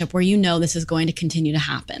relationship where you know this is going to continue to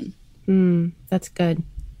happen. That's good.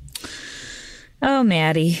 Oh,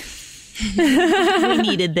 Maddy. We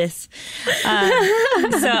needed this.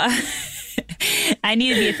 So I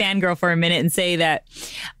need to be a fangirl for a minute and say that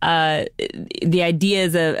the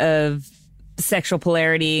ideas of sexual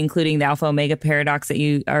polarity, including the alpha omega paradox that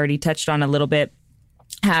you already touched on a little bit,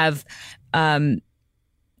 have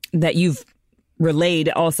that you've relayed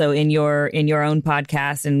also in your own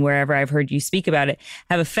podcast and wherever I've heard you speak about it,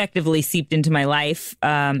 have effectively seeped into my life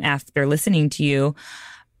after listening to you.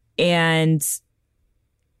 And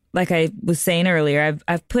like I was saying earlier,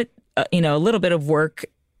 I've put a little bit of work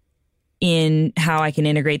in how I can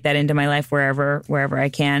integrate that into my life wherever I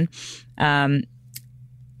can.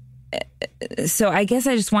 So I guess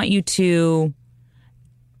I just want you to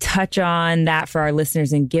touch on that for our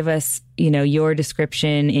listeners and give us, your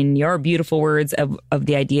description in your beautiful words of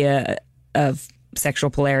the idea of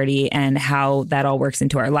sexual polarity and how that all works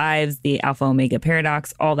into our lives, the alpha omega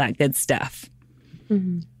paradox, all that good stuff.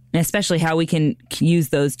 Mm-hmm. And especially how we can use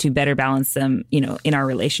those to better balance them, in our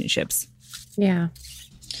relationships. Yeah.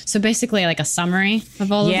 So basically like a summary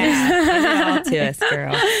of all of this? Yeah. Give it all to us,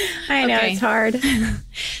 girl. I know, it's hard.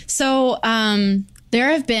 So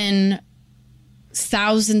there have been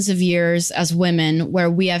thousands of years as women where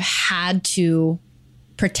we have had to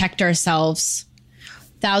protect ourselves,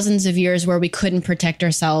 thousands of years where we couldn't protect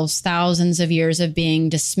ourselves, thousands of years of being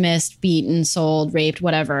dismissed, beaten, sold, raped,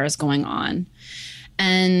 whatever is going on.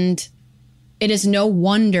 And it is no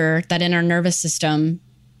wonder that in our nervous system,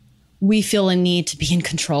 we feel a need to be in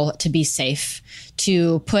control, to be safe,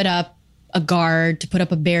 to put up a guard, to put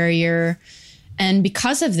up a barrier. And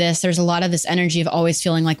because of this, there's a lot of this energy of always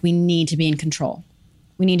feeling like we need to be in control.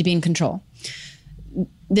 We need to be in control.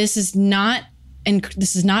 This is not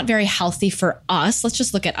very healthy for us. Let's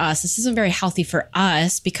just look at us. This isn't very healthy for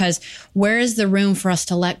us because where is the room for us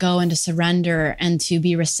to let go and to surrender and to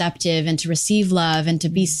be receptive and to receive love and to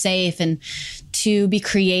be safe and to be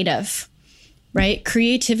creative, right?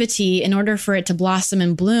 Creativity, in order for it to blossom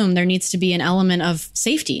and bloom, there needs to be an element of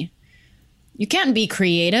safety. You can't be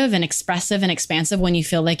creative and expressive and expansive when you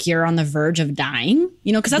feel like you're on the verge of dying,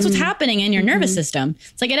 because that's what's happening in your nervous system.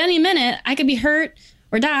 It's like at any minute I could be hurt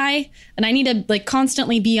or die, and I need to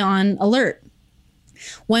constantly be on alert.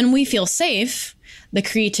 When we feel safe, the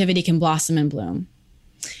creativity can blossom and bloom.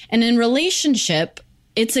 And in relationship,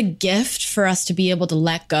 it's a gift for us to be able to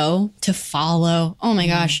let go, to follow. Oh my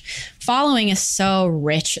gosh, following is so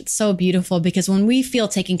rich. It's so beautiful because when we feel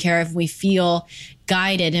taken care of, we feel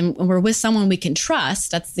guided and we're with someone we can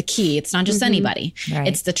trust. That's the key. It's not just anybody. Right.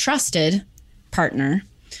 It's the trusted partner.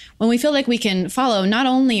 When we feel like we can follow, not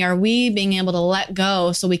only are we being able to let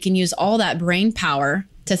go so we can use all that brain power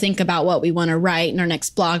to think about what we want to write in our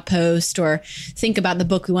next blog post or think about the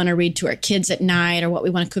book we want to read to our kids at night or what we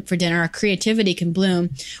want to cook for dinner. Our creativity can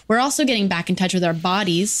bloom. We're also getting back in touch with our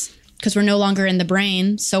bodies because we're no longer in the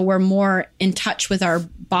brain. So we're more in touch with our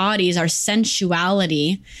bodies, our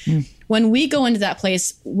sensuality. When we go into that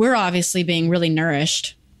place, we're obviously being really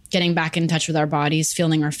nourished, getting back in touch with our bodies,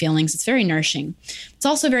 feeling our feelings. It's very nourishing. It's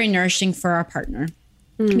also very nourishing for our partner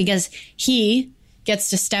because he gets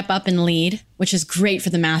to step up and lead, which is great for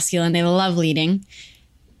the masculine. They love leading.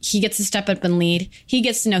 He gets to step up and lead. He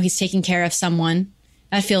gets to know he's taking care of someone.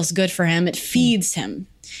 That feels good for him. It feeds him.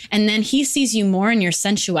 And then he sees you more in your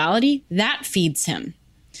sensuality. That feeds him.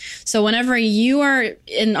 So whenever you are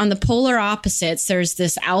on the polar opposites, there's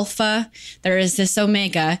this alpha, there is this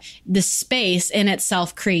omega, the space in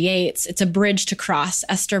itself it's a bridge to cross.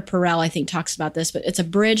 Esther Perel, I think, talks about this, but it's a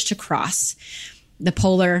bridge to cross the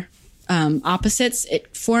polar opposites.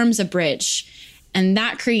 It forms a bridge, and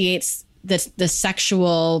that creates the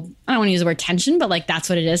sexual, I don't want to use the word tension, but like that's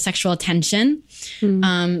what it is, sexual tension.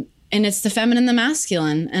 And it's the feminine and the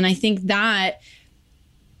masculine. And I think that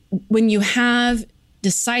when you have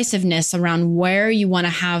decisiveness around where you want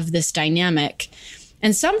to have this dynamic,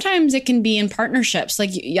 and sometimes it can be in partnerships.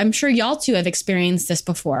 Like I'm sure y'all two have experienced this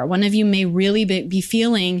before. One of you may really be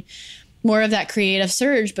feeling more of that creative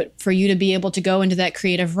surge, but for you to be able to go into that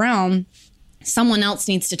creative realm, someone else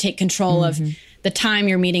needs to take control of the time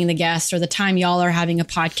you're meeting the guest or the time y'all are having a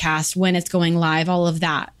podcast, when it's going live, all of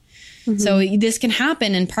that. So this can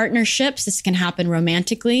happen in partnerships. This can happen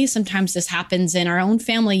romantically. Sometimes this happens in our own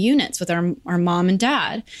family units with our mom and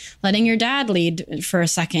dad. Letting your dad lead for a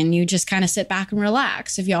second. You just kind of sit back and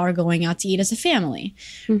relax if y'all are going out to eat as a family,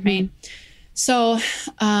 right? So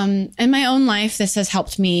in my own life, this has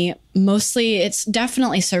helped me mostly. It's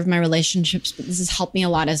definitely served my relationships, but this has helped me a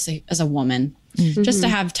lot as a woman. Just to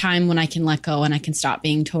have time when I can let go and I can stop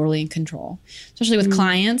being totally in control, especially with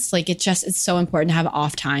clients. Like it's so important to have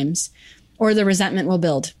off times, or the resentment will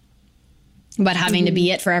build about having to be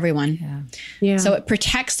it for everyone. So it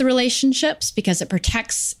protects the relationships because it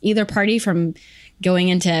protects either party from going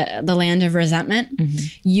into the land of resentment.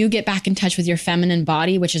 You get back in touch with your feminine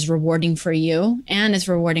body, which is rewarding for you and is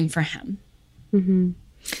rewarding for him.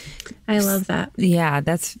 I love that. Yeah,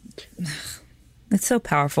 that's so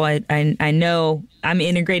powerful. I know I'm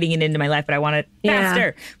integrating it into my life, but I want it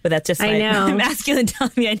faster. But that's just my masculine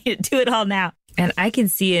telling me I need to do it all now. And I can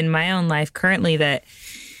see in my own life currently that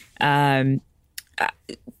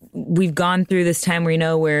we've gone through this time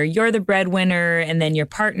where you're the breadwinner, and then your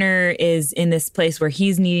partner is in this place where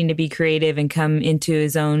he's needing to be creative and come into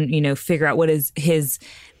his own, figure out what is his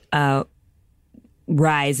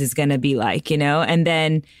rise is going to be like, and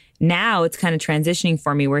then now it's kind of transitioning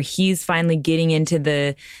for me where he's finally getting into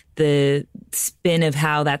the spin of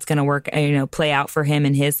how that's going to work, play out for him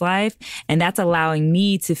in his life. And that's allowing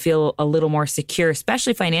me to feel a little more secure,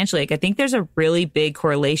 especially financially. Like I think there's a really big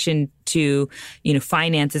correlation to,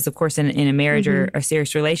 finances, of course, in a marriage or a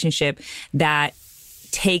serious relationship that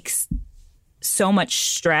takes so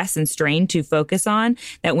much stress and strain to focus on,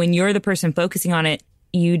 that when you're the person focusing on it,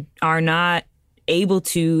 you are not able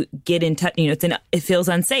to get in touch. It feels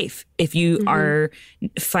unsafe if you are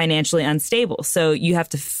financially unstable. So you have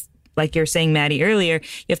to, like you're saying, Maddy, earlier,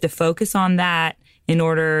 you have to focus on that in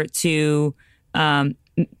order to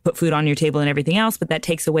put food on your table and everything else. But that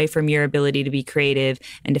takes away from your ability to be creative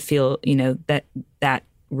and to feel, that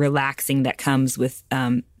relaxing that comes with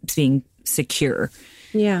being secure.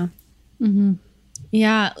 Yeah.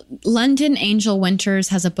 Yeah. London Angel Winters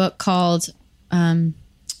has a book called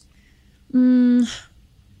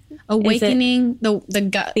Awakening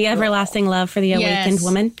the Everlasting Love for the Awakened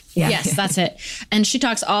Woman. Yes, that's it. And she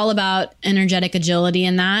talks all about energetic agility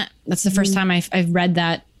in that. That's the first time I've read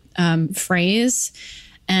that phrase.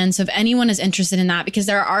 And so if anyone is interested in that, because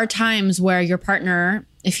there are times where your partner,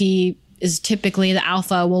 if he is typically the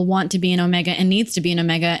alpha, will want to be an omega and needs to be an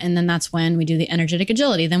omega. And then that's when we do the energetic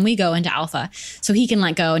agility. Then we go into alpha so he can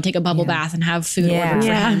let go and take a bubble bath and have food ordered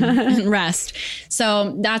for him and rest.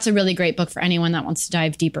 So that's a really great book for anyone that wants to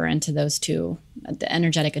dive deeper into those two, the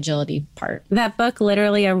energetic agility part. That book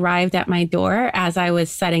literally arrived at my door as I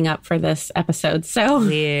was setting up for this episode. So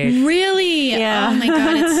really? Yeah. Oh my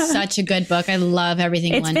God, it's such a good book. I love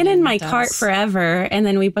everything. It's been in my cart forever. And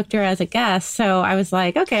then we booked her as a guest. So I was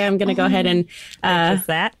like, okay, I'm going to go ahead and just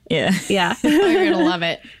that. Yeah. Yeah. Oh, you're going to love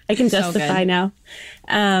it. I can justify now.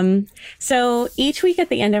 So each week at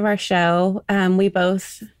the end of our show, we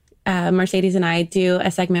both, Mercedes and I, do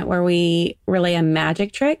a segment where we relay a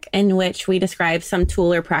magic trick in which we describe some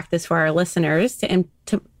tool or practice for our listeners to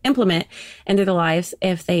implement into their lives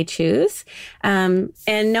if they choose. And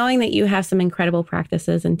knowing that you have some incredible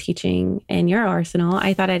practices and teaching in your arsenal,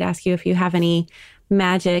 I thought I'd ask you if you have any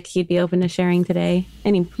magic you'd be open to sharing today.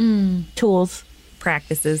 Any tools?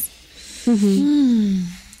 Practices.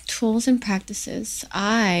 Tools and practices.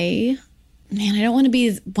 I don't want to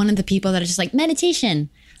be one of the people that are just like meditation.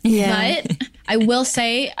 Yeah. But I will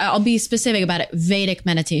say, I'll be specific about it. Vedic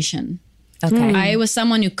meditation. Okay. I was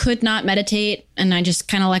someone who could not meditate, and I just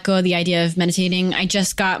kind of let go of the idea of meditating. I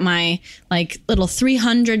just got my little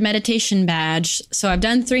 300 meditation badge. So I've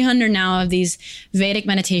done 300 now of these Vedic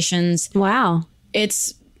meditations. Wow.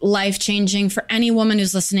 It's life-changing for any woman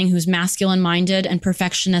who's listening who's masculine-minded and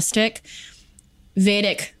perfectionistic.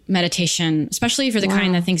 Vedic meditation, especially for the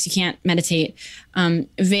kind that thinks you can't meditate.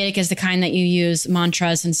 Vedic is the kind that you use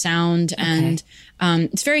mantras and sound, and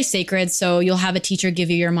it's very sacred. So you'll have a teacher give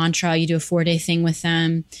you your mantra. You do a 4-day thing with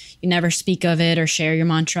them. You never speak of it or share your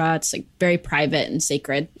mantra. It's very private and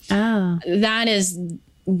sacred. Oh, that is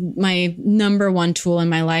my number one tool in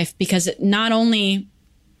my life, because it not only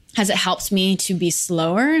has it helped me to be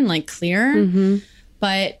slower and clearer,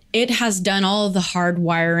 but it has done all of the hard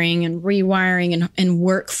wiring and rewiring and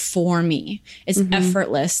work for me. It's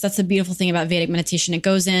effortless. That's the beautiful thing about Vedic meditation. It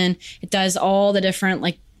goes in, it does all the different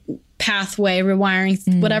pathway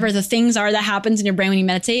rewiring, whatever the things are that happens in your brain when you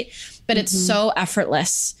meditate, but it's so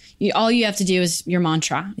effortless. All you have to do is your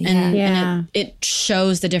mantra, and it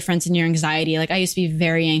shows the difference in your anxiety. I used to be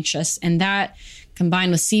very anxious, and that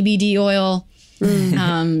combined with CBD oil,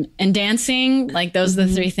 and dancing, those are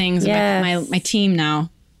the three things. My team now.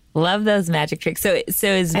 Love those magic tricks. So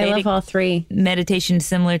is I Vedic love all three. meditation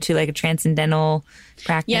similar to a transcendental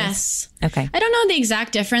practice? Yes. Okay. I don't know the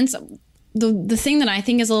exact difference. The thing that I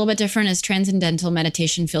think is a little bit different is transcendental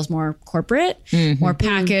meditation feels more corporate, more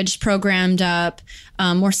packaged, programmed up,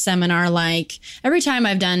 more seminar-like. Every time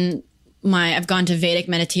I've gone to Vedic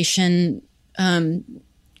meditation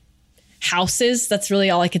houses, that's really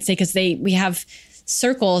all I could say, because we have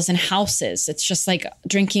circles and houses. It's just like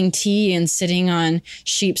drinking tea and sitting on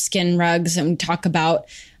sheepskin rugs, and we talk about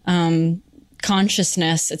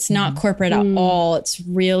consciousness. It's not corporate at all. It's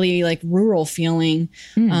really rural feeling,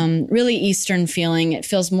 really Eastern feeling. It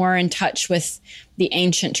feels more in touch with the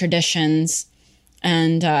ancient traditions.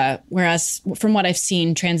 And whereas from what I've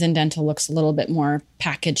seen, transcendental looks a little bit more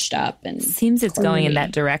packaged up. And seems it's going in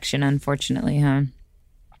that direction, unfortunately, huh?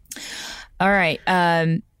 All right.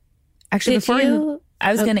 Actually,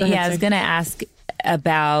 I was gonna ask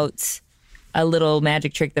about a little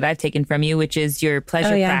magic trick that I've taken from you, which is your pleasure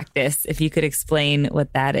practice. If you could explain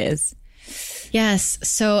what that is. Yes.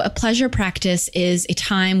 So a pleasure practice is a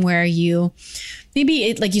time where you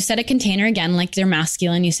maybe, you set a container, again, like they're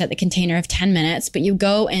masculine, you set the container of 10 minutes, but you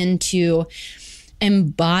go into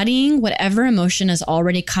embodying whatever emotion is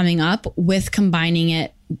already coming up with combining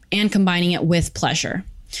it with pleasure.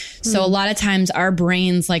 So a lot of times our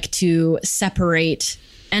brains like to separate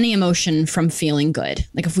any emotion from feeling good.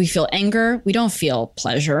 If we feel anger, we don't feel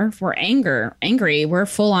pleasure. If we're angry, we're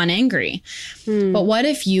full on angry. But what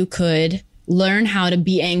if you could learn how to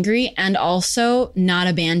be angry and also not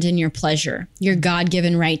abandon your pleasure, your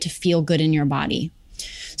God-given right to feel good in your body?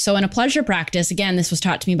 So in a pleasure practice, again, this was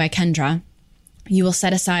taught to me by Kendra, you will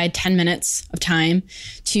set aside 10 minutes of time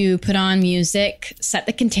to put on music, set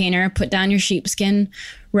the container, put down your sheepskin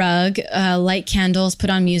rug, light candles, put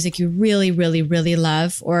on music you really, really, really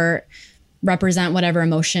love, or represent whatever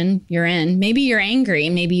emotion you're in. Maybe you're angry.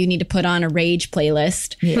 Maybe you need to put on a rage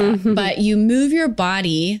playlist. Yeah. But you move your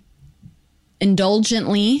body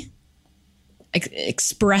indulgently,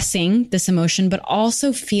 expressing this emotion, but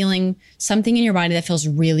also feeling something in your body that feels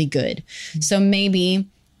really good. So maybe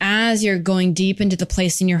as you're going deep into the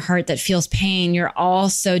place in your heart that feels pain, you're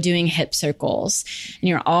also doing hip circles, and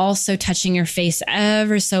you're also touching your face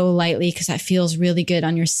ever so lightly because that feels really good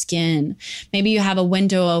on your skin. Maybe you have a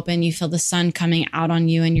window open, you feel the sun coming out on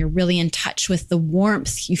you, and you're really in touch with the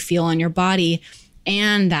warmth you feel on your body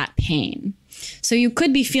and that pain. So you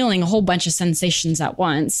could be feeling a whole bunch of sensations at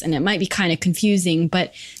once, and it might be kind of confusing,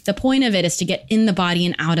 but the point of it is to get in the body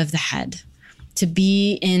and out of the head, to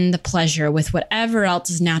be in the pleasure with whatever else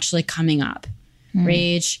is naturally coming up.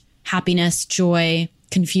 Rage, happiness, joy,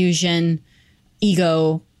 confusion,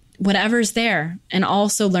 ego, whatever's there. And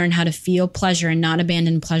also learn how to feel pleasure and not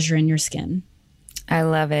abandon pleasure in your skin. I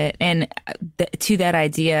love it. And to that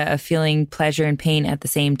idea of feeling pleasure and pain at the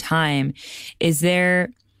same time,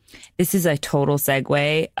 this is a total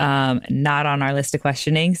segue, not on our list of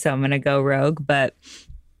questioning, so I'm going to go rogue, but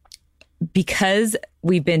because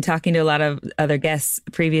we've been talking to a lot of other guests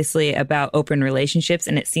previously about open relationships,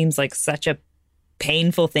 and it seems like such a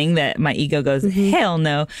painful thing that my ego goes, hell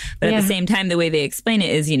no. But at the same time, the way they explain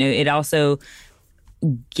it is, it also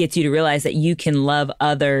gets you to realize that you can love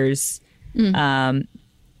others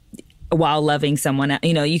while loving someone.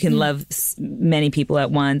 You know, you can love many people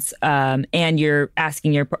at once, and you're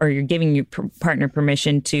asking you're giving your partner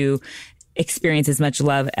permission to experience as much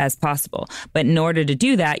love as possible. But in order to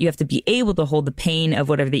do that, you have to be able to hold the pain of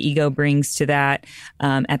whatever the ego brings to that,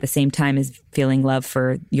 at the same time as feeling love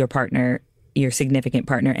for your partner, your significant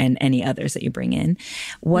partner, and any others that you bring in.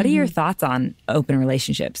 What are your thoughts on open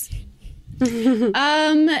relationships?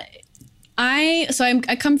 I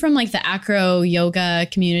come from like the acro yoga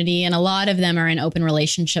community, and a lot of them are in open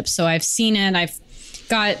relationships. So I've seen it. I've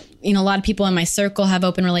got, a lot of people in my circle have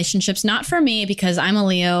open relationships. Not for me, because I'm a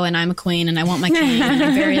Leo and I'm a queen and I want my king. And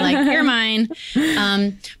I'm very like, you're mine.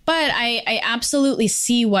 But I absolutely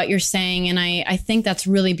see what you're saying. And I think that's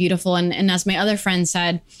really beautiful. And as my other friend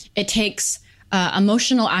said, it takes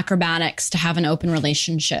emotional acrobatics to have an open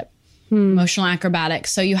relationship. Emotional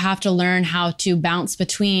acrobatics. So you have to learn how to bounce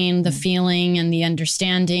between the feeling and the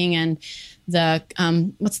understanding and the,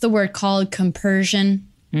 what's the word called? Compersion.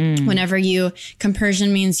 Whenever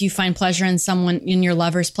compersion means you find pleasure in someone, in your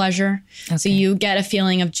lover's pleasure. Okay. So you get a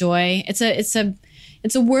feeling of joy. It's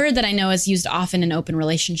a word that I know is used often in open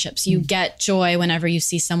relationships. You get joy whenever you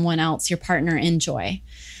see someone else, your partner, in joy.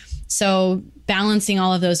 So balancing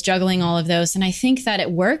all of those, juggling all of those. And I think that it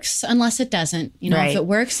works unless it doesn't. Right. If it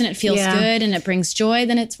works and it feels good and it brings joy,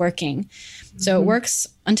 then it's working. So it works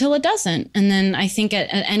until it doesn't. And then I think at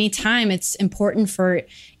any time, it's important for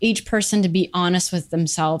each person to be honest with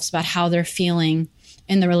themselves about how they're feeling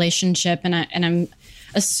in the relationship. And I'm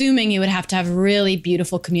assuming you would have to have really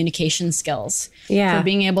beautiful communication skills for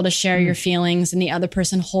being able to share your feelings, and the other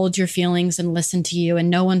person hold your feelings and listen to you, and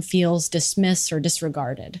no one feels dismissed or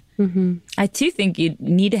disregarded. I too think you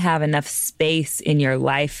need to have enough space in your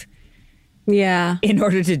life in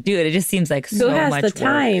order to do it. It just seems like so much work. Who has the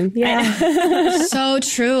time? Yeah. So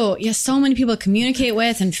true. Yeah, so many people to communicate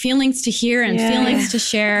with, and feelings to hear, and feelings to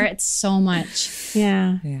share. It's so much.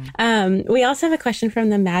 Yeah. We also have a question from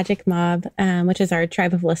the Magic Mob, which is our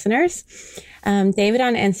tribe of listeners. David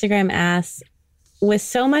on Instagram asks, with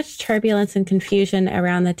so much turbulence and confusion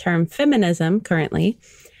around the term feminism currently,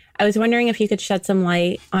 I was wondering if you could shed some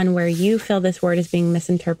light on where you feel this word is being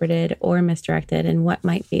misinterpreted or misdirected, and what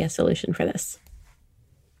might be a solution for this.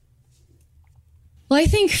 Well, I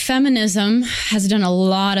think feminism has done a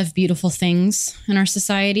lot of beautiful things in our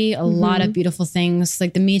society, a lot of beautiful things,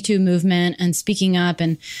 like the Me Too movement and speaking up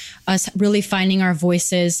and us really finding our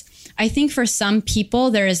voices. I think for some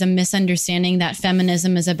people, there is a misunderstanding that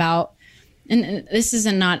feminism is about, and this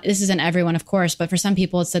isn't everyone, of course, but for some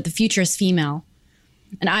people, it's that the future is female.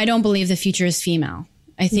 And I don't believe the future is female.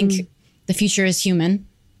 I think the future is human.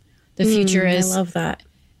 The future is... I love that.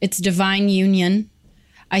 It's divine union.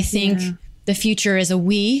 I think the future is a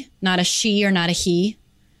we, not a she or not a he.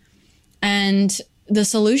 And the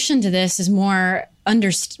solution to this is more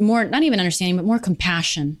not even understanding, but more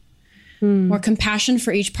compassion. More compassion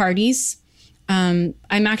for each parties. I'm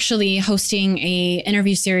actually hosting a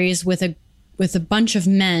interview series with a bunch of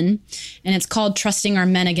men, and it's called Trusting Our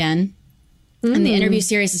Men Again. And the interview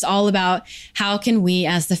series is all about how can we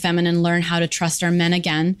as the feminine learn how to trust our men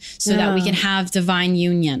again so that we can have divine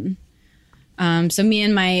union. So me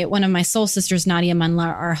and one of my soul sisters, Nadia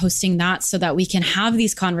Manla, are hosting that so that we can have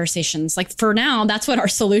these conversations. Like for now, that's what our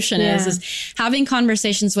solution is having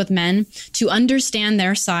conversations with men to understand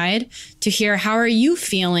their side, to hear how are you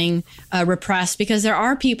feeling repressed? Because there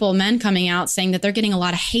are men coming out saying that they're getting a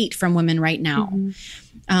lot of hate from women right now.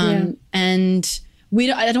 And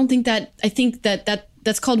I think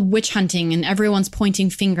that's called witch hunting, and everyone's pointing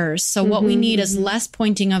fingers. So what we need is less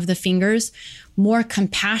pointing of the fingers, more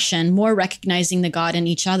compassion, more recognizing the God in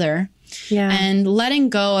each other, and letting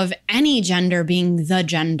go of any gender being the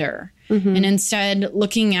gender, and instead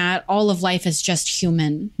looking at all of life as just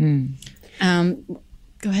human. Go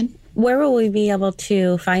ahead. Where will we be able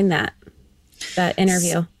to find that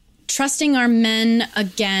interview?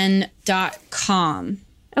 TrustingOurMenAgain.com.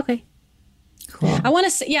 Okay. Cool. I want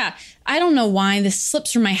to say, I don't know why this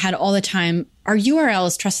slips from my head all the time. Our URL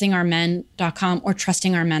is trustingourmen.com or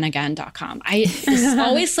trustingourmenagain.com. This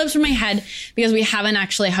always slips from my head because we haven't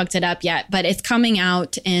actually hooked it up yet, but it's coming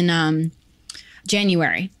out in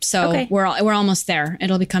January. So we're almost there.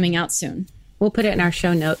 It'll be coming out soon. We'll put it in our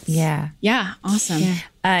show notes. Yeah. Awesome. Yeah.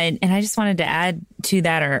 And I just wanted to add to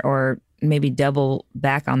that, or maybe double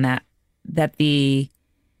back on that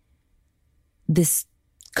this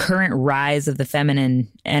current rise of the feminine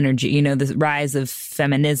energy, the rise of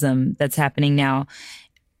feminism that's happening now,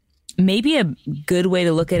 maybe a good way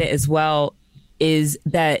to look at it as well is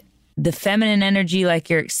that the feminine energy, like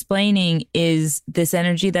you're explaining, is this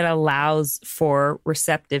energy that allows for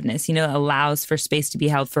receptiveness, allows for space to be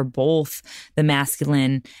held for both the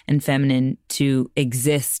masculine and feminine to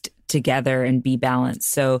exist together and be balanced.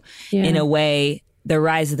 So in a way, the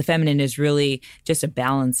rise of the feminine is really just a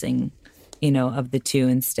balancing of the two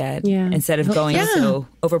instead of going so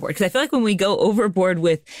overboard. Because I feel like when we go overboard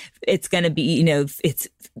with it's going to be, it's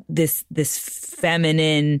this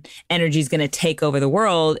feminine energy is going to take over the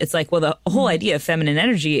world. It's like, well, the whole idea of feminine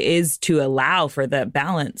energy is to allow for the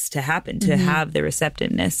balance to happen, to have the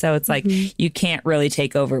receptiveness. So it's like you can't really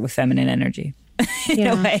take over with feminine energy. In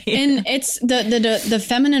a way. And it's the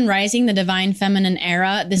feminine rising, the divine feminine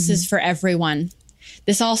era. This is for everyone.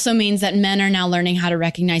 This also means that men are now learning how to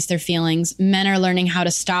recognize their feelings. Men are learning how to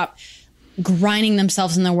stop grinding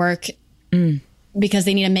themselves in the work because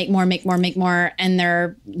they need to make more, and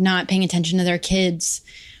they're not paying attention to their kids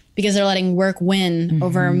because they're letting work win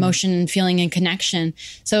over emotion and feeling and connection.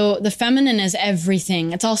 So the feminine is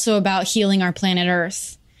everything. It's also about healing our planet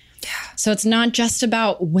Earth. Yeah. So it's not just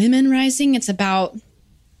about women rising. It's about...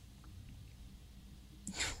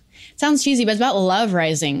 sounds cheesy, but it's about love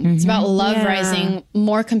rising. It's about love rising,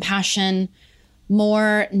 more compassion,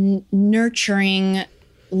 more nurturing,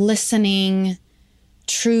 listening,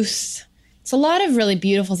 truth. It's a lot of really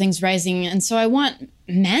beautiful things rising. And so I want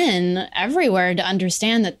men everywhere to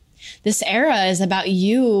understand that this era is about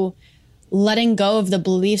you letting go of the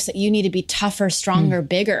beliefs that you need to be tougher, stronger,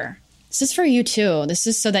 bigger. This is for you too. This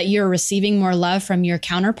is so that you're receiving more love from your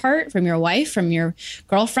counterpart, from your wife, from your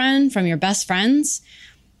girlfriend, from your best friends,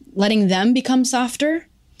 letting them become softer,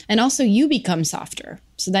 and also you become softer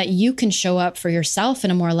so that you can show up for yourself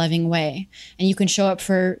in a more loving way, and you can show up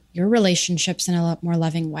for your relationships in a more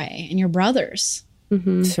loving way, and your brothers.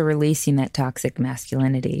 So releasing that toxic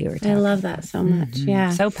masculinity you were talking I love that so much. Yeah.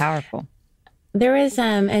 So powerful. There was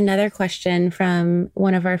another question from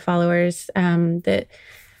one of our followers that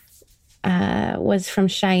was from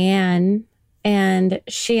Cheyenne. And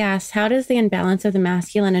she asked, how does the imbalance of the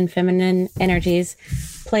masculine and feminine energies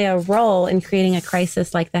play a role in creating a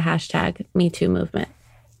crisis like the hashtag #MeToo movement?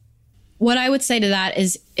 What I would say to that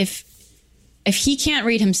is if he can't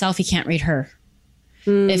read himself, he can't read her.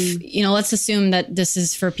 If, let's assume that this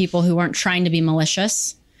is for people who weren't trying to be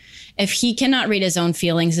malicious. If he cannot read his own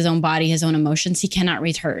feelings, his own body, his own emotions, he cannot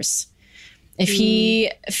read hers. If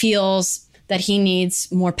he feels that he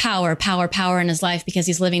needs more power in his life because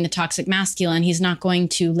he's living the toxic masculine, he's not going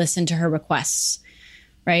to listen to her requests,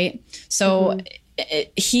 right? So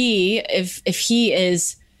if he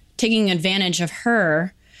is taking advantage of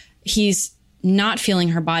her, he's not feeling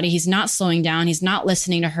her body, he's not slowing down, he's not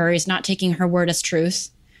listening to her, he's not taking her word as truth.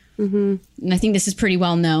 And I think this is pretty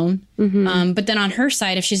well known. But then on her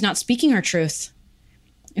side, if she's not speaking her truth,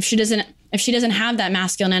 if she doesn't have that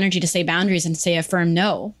masculine energy to say boundaries and say a firm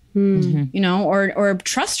no, or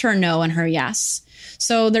trust her no and her yes.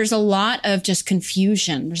 So there's a lot of just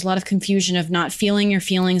confusion. There's a lot of confusion of not feeling your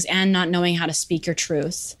feelings and not knowing how to speak your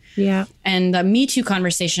truth. Yeah. And the Me Too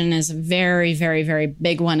conversation is a very, very, very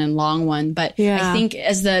big one and long one. But I think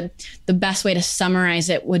as the best way to summarize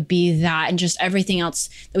it would be that, and just everything else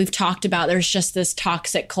that we've talked about, there's just this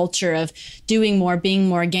toxic culture of doing more, being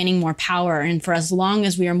more, gaining more power. And for as long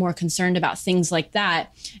as we are more concerned about things like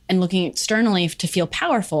that and looking externally to feel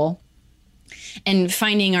powerful and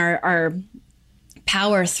finding our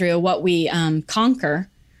power through what we conquer,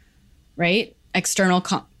 right? External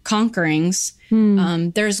conquerings,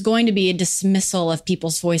 there's going to be a dismissal of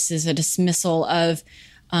people's voices, a dismissal of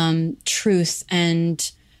truth,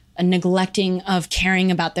 and a neglecting of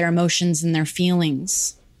caring about their emotions and their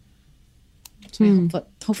feelings. So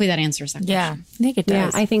hopefully that answers that question. Yeah, I think it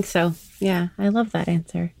does. Yeah, I think so. Yeah, I love that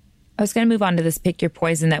answer. I was going to move on to this Pick Your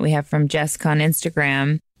Poison that we have from Jessica on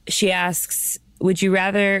Instagram. She asks, would you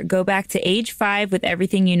rather go back to age 5 with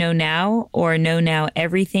everything you know now, or know now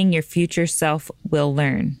everything your future self will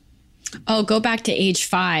learn? Oh, go back to age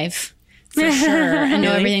 5 for sure and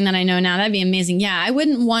know everything that I know now. That'd be amazing. Yeah, I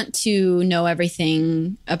wouldn't want to know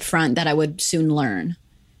everything up front that I would soon learn.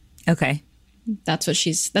 Okay. That's what she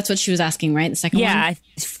was asking, right? The second one?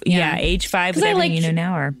 Yeah, age 5 with everything you know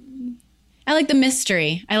now, or... I like the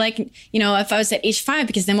mystery. I like, if I was at age 5,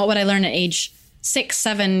 because then what would I learn at age 6,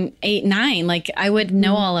 7, 8, 9? Like, I would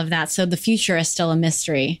know all of that. So the future is still a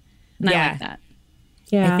mystery. And I like that.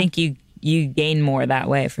 Yeah. I think you gain more that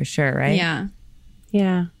way for sure, right? Yeah.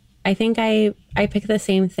 Yeah. I think I pick the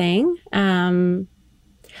same thing.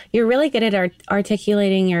 You're really good at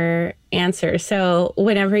articulating your answer. So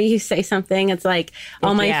whenever you say something, it's like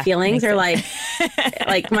all my feelings are like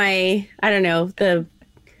my, I don't know,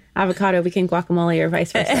 avocado became guacamole or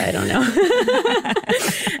vice versa. I don't know.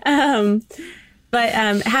 But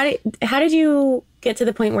how did you get to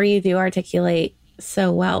the point where you do articulate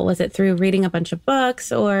so well? Was it through reading a bunch of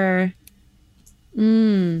books or? That's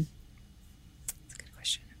a good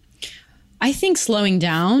question. I think slowing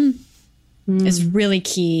down is really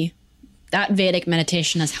key. That Vedic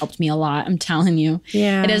meditation has helped me a lot. I'm telling you.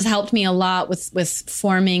 Yeah. It has helped me a lot with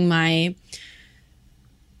forming my,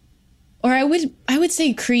 or I would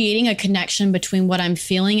say creating a connection between what I'm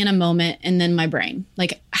feeling in a moment and then my brain.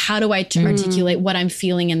 Like, how do I articulate what I'm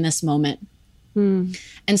feeling in this moment? And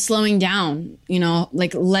slowing down,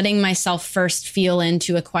 like letting myself first feel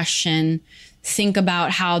into a question, think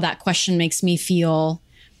about how that question makes me feel.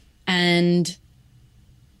 And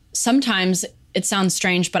sometimes it sounds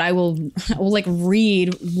strange, but I will like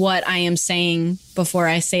read what I am saying before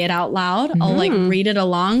I say it out loud. I'll like read it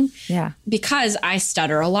along. Yeah. Because I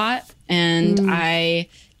stutter a lot and I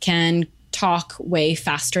can talk way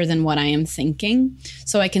faster than what I am thinking.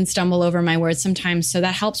 So I can stumble over my words sometimes. So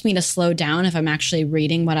that helps me to slow down if I'm actually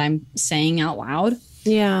reading what I'm saying out loud.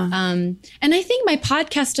 Yeah. And I think my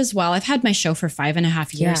podcast as well, I've had my show for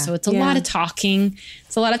 5.5 years. So it's a lot of talking.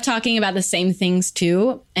 It's a lot of talking about the same things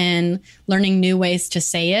too and learning new ways to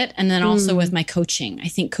say it. And then also with my coaching, I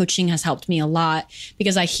think coaching has helped me a lot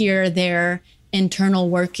because I hear their internal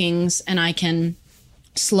workings and I can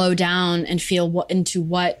slow down and feel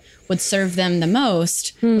what would serve them the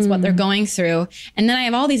most with what they're going through. And then I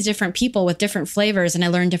have all these different people with different flavors and I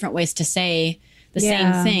learn different ways to say the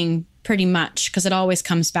same thing pretty much because it always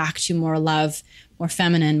comes back to more love, more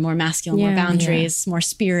feminine, more masculine, more boundaries, more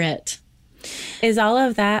spirit. Is all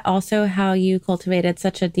of that also how you cultivated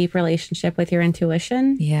such a deep relationship with your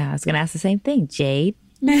intuition? Yeah, I was going to ask the same thing. Jade?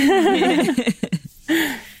 Jade.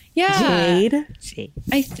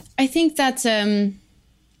 I think that's the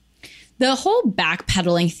whole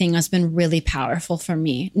backpedaling thing has been really powerful for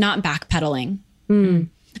me. Not backpedaling.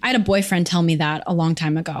 I had a boyfriend tell me that a long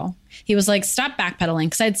time ago. He was like, stop backpedaling.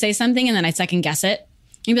 Because I'd say something and then I'd second guess it.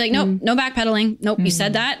 He'd be like, nope, no backpedaling. Nope, you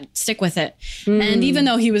said that. Stick with it. And even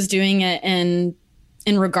though he was doing it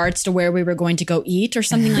in regards to where we were going to go eat or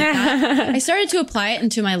something like that, I started to apply it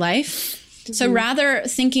into my life. So rather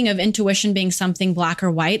thinking of intuition being something black or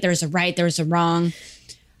white, there's a right, there's a wrong.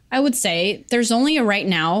 I would say there's only a right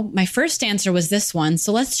now. My first answer was this one.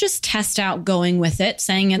 So let's just test out going with it,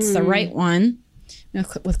 saying it's the right one.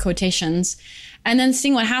 With quotations, and then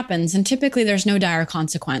seeing what happens. And typically there's no dire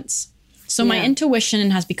consequence. So my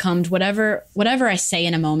intuition has become whatever I say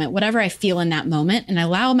in a moment, whatever I feel in that moment, and I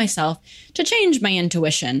allow myself to change my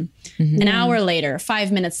intuition. An hour later,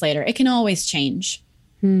 5 minutes later, it can always change.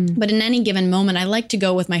 But in any given moment, I like to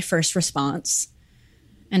go with my first response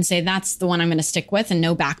and say, that's the one I'm going to stick with and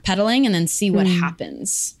no backpedaling and then see what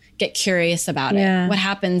happens. Get curious about it. What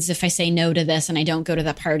happens if I say no to this and I don't go to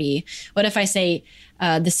the party? What if I say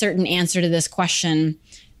the certain answer to this question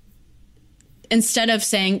instead of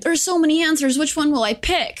saying there's so many answers, which one will I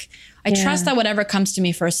pick? I trust that whatever comes to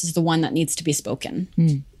me first is the one that needs to be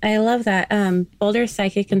spoken. I love that. Boulder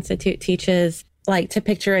Psychic Institute teaches like to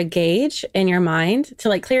picture a gauge in your mind to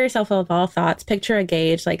like clear yourself of all thoughts. Picture a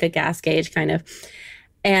gauge, like a gas gauge kind of,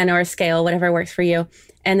 or a scale, whatever works for you.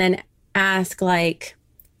 And then ask like,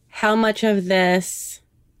 how much of this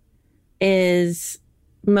is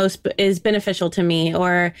beneficial to me,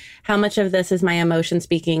 or how much of this is my emotion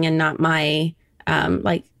speaking and not my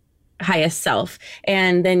like highest self.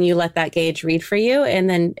 And then you let that gauge read for you.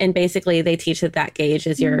 And basically they teach that gauge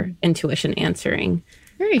is your intuition answering.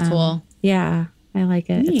 Very cool. Yeah, I like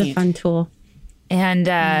it. Neat. It's a fun tool.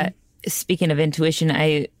 And speaking of intuition,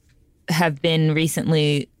 I have been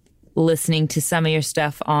recently listening to some of your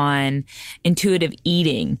stuff on intuitive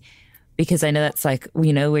eating, because I know that's like,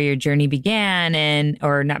 where your journey began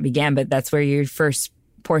or not began, but that's where your first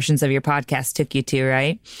portions of your podcast took you to,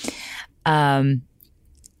 right?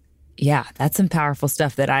 Yeah, that's some powerful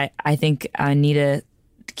stuff that I think I need to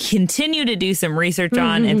continue to do some research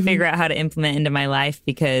on and figure out how to implement into my life,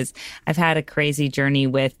 because I've had a crazy journey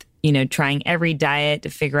with, trying every diet to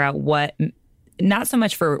figure out what, not so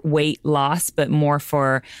much for weight loss, but more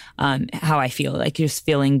for how I feel, like just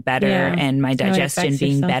feeling better and my digestion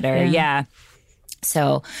being better. Yeah.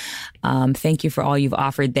 So thank you for all you've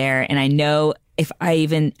offered there. And I know if I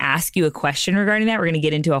even ask you a question regarding that, we're going to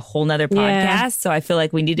get into a whole nother podcast. Yeah. So I feel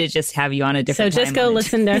like we need to just have you on a different time. So just go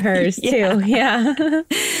listen to hers too. Yeah.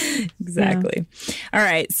 Exactly. Yeah. All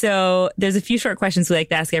right. So there's a few short questions we like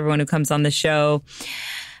to ask everyone who comes on the show.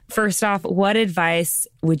 First off, what advice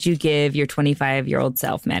would you give your 25-year-old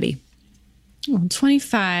self, Maddy? Well,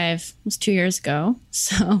 25 was 2 years ago.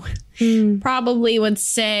 So probably would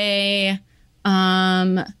say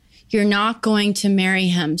you're not going to marry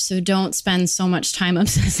him, so don't spend so much time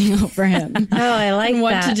obsessing over him. Oh, I like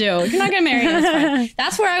what that. to do. You're not going to marry him. That's fine.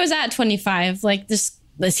 That's where I was at 25. Like, this,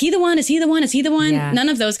 is he the one? Is he the one? Is he the one? Yeah. None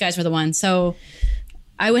of those guys were the one. So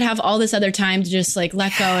I would have all this other time to just like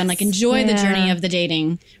let go and like enjoy the journey of the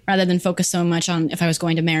dating rather than focus so much on if I was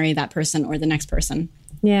going to marry that person or the next person.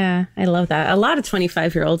 Yeah, I love that. A lot of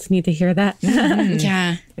 25-year-olds need to hear that.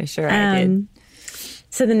 Yeah. For sure I did.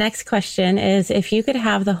 So the next question is, if you could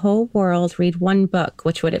have the whole world read one book,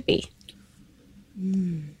 which would it be?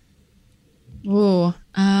 Ooh.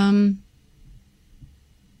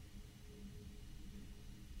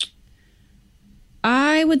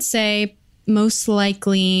 I would say most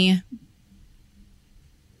likely,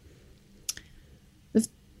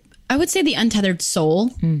 I would say The Untethered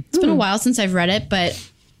Soul. It's been a while since I've read it, but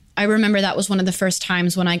I remember that was one of the first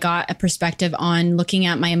times when I got a perspective on looking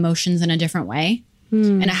at my emotions in a different way.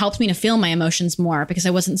 And it helped me to feel my emotions more because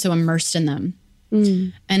I wasn't so immersed in them.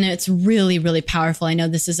 And it's really, really powerful. I know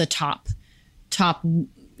this is a top, in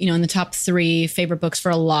the top 3 favorite books for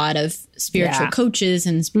a lot of spiritual coaches.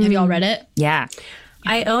 And have you all read it? Yeah.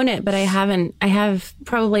 I own it, but I haven't. I have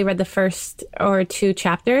probably read the first or 2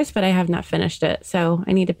 chapters, but I have not finished it. So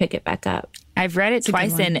I need to pick it back up. I've read it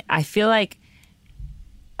twice, and I feel like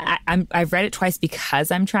I've read it twice because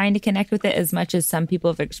I'm trying to connect with it as much as some people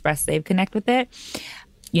have expressed they've connected with it.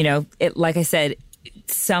 Like I said,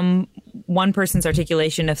 one person's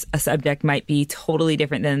articulation of a subject might be totally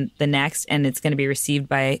different than the next, and it's going to be received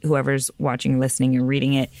by whoever's watching, listening, or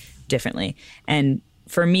reading it differently. And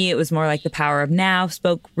for me, it was more like The Power of Now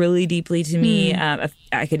spoke really deeply to me.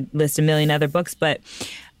 I could list a million other books, but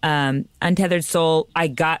Untethered Soul, I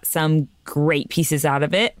got some great pieces out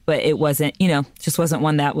of it, but it wasn't, just wasn't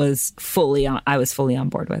one that was I was fully on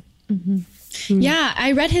board with. Yeah,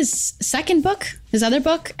 I read his second book, his other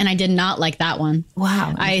book, and I did not like that one.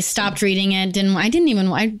 Wow. I stopped reading it.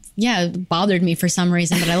 It bothered me for some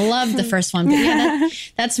reason, but I loved the first one. But yeah,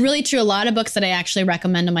 that's really true. A lot of books that I actually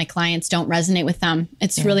recommend to my clients don't resonate with them.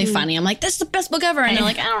 It's really funny. I'm like, this is the best book ever. And they're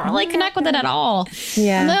like, I don't really connect with it at all.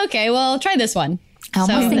 Yeah. I'm like, okay, well, try this one. I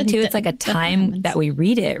almost think too, it's like a time that we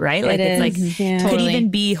read it, right? Like it's like, could even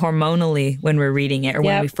be hormonally when we're reading it or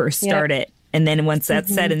when we first start it. And then once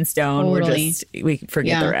that's set in stone, we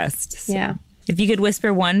forget the rest. So. Yeah. If you could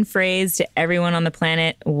whisper one phrase to everyone on the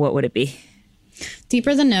planet, what would it be?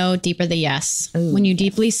 Deeper the no, deeper the yes. Ooh. When you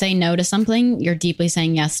deeply say no to something, you're deeply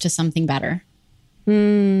saying yes to something better.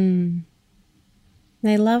 I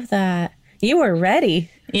love that. You were ready.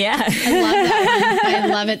 Yeah. I love that one. I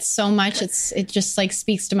love it so much. It just like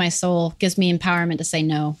speaks to my soul, gives me empowerment to say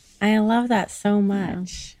no. I love that so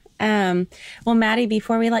much. Well, Maddy,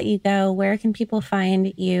 before we let you go, where can people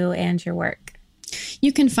find you and your work?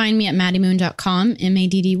 You can find me at maddymoon.com,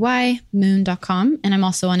 MADDY, moon.com. And I'm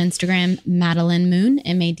also on Instagram, Madeline Moon,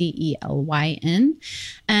 MADELYN.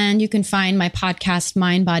 And you can find my podcast,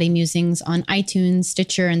 Mind Body Musings, on iTunes,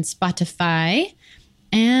 Stitcher, and Spotify.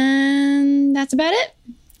 And that's about it.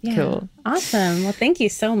 Yeah. Cool. Awesome. Well, thank you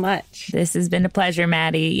so much. This has been a pleasure,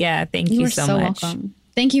 Maddy. Yeah, thank you so much. Welcome.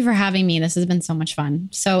 Thank you for having me. This has been so much fun.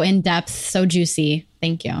 So in depth, so juicy.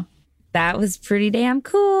 Thank you. That was pretty damn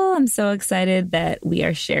cool. I'm so excited that we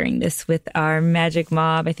are sharing this with our magic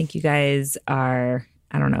mob. I think you guys are,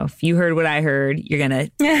 I don't know, if you heard what I heard, you're going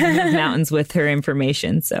to move mountains with her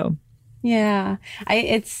information. So yeah,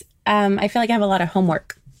 I feel like I have a lot of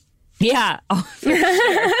homework. Yeah. Oh, for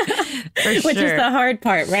sure. Which is the hard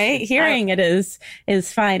part, right? Hearing it is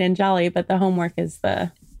fine and jolly, but the homework is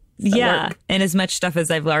the work. And as much stuff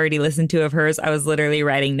as I've already listened to of hers, I was literally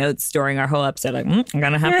writing notes during our whole episode. Like, I'm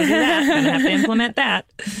going to have to do that. I'm going to have to implement that.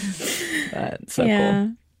 But so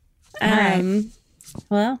cool. All right.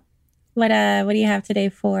 Well, what do you have today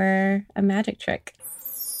for a magic trick?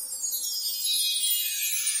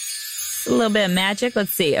 A little bit of magic.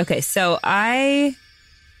 Let's see. Okay, so I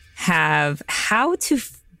have how to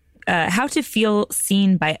feel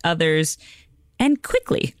seen by others and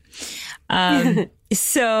quickly.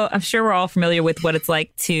 So I'm sure we're all familiar with what it's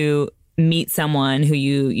like to meet someone who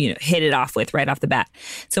you hit it off with right off the bat.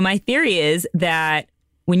 So my theory is that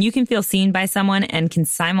when you can feel seen by someone and can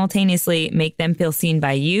simultaneously make them feel seen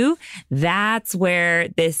by you, that's where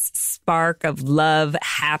this spark of love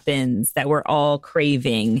happens that we're all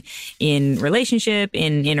craving in relationship,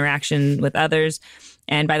 in interaction with others.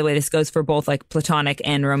 And by the way, this goes for both like platonic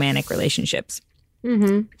and romantic relationships.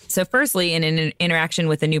 Mm-hmm. So firstly, in an interaction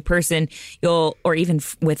with a new person, or even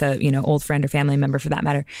with a, old friend or family member for that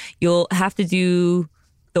matter, you'll have to do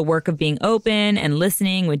the work of being open and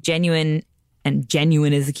listening with genuine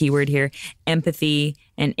is the key word here, empathy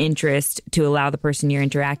and interest to allow the person you're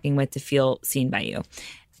interacting with to feel seen by you.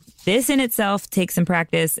 This in itself takes some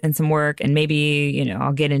practice and some work, and maybe,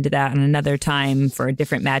 I'll get into that on another time for a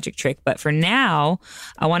different magic trick. But for now,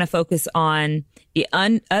 I want to focus on the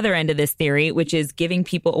other end of this theory, which is giving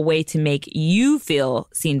people a way to make you feel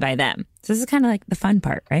seen by them. So this is kind of like the fun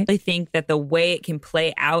part, right? I think that the way it can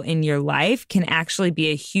play out in your life can actually be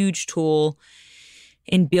a huge tool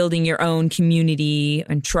in building your own community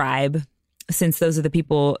and tribe, since those are the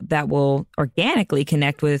people that will organically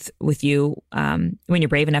connect with you when you're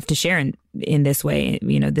brave enough to share in this way,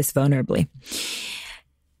 this vulnerably.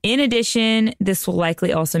 In addition, this will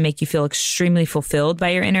likely also make you feel extremely fulfilled by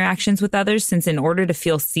your interactions with others, since in order to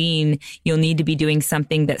feel seen, you'll need to be doing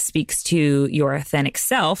something that speaks to your authentic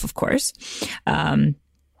self, of course. Something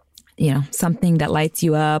that lights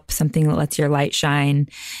you up, something that lets your light shine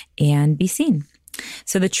and be seen.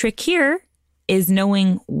 So the trick here is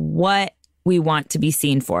knowing what we want to be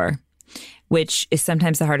seen for, which is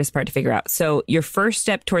sometimes the hardest part to figure out. So your first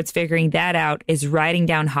step towards figuring that out is writing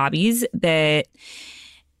down hobbies that,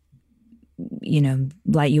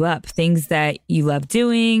 light you up, things that you love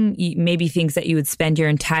doing, maybe things that you would spend your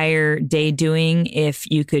entire day doing if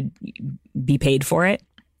you could be paid for it.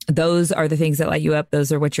 Those are the things that light you up.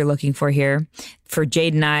 Those are what you're looking for here. For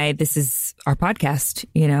Jade and I, this is our podcast.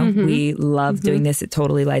 We love doing this. It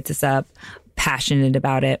totally lights us up, passionate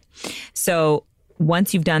about it. So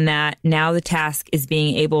once you've done that, now the task is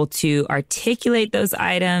being able to articulate those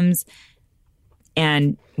items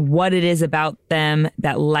and what it is about them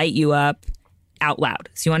that light you up out loud.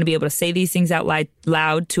 So you want to be able to say these things out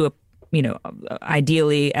loud to a,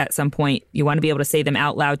 ideally at some point, you want to be able to say them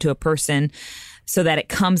out loud to a person so that it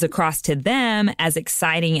comes across to them as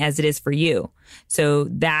exciting as it is for you. So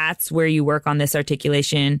that's where you work on this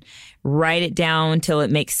articulation. Write it down till it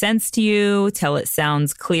makes sense to you, till it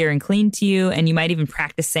sounds clear and clean to you. And you might even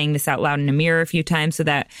practice saying this out loud in a mirror a few times so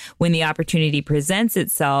that when the opportunity presents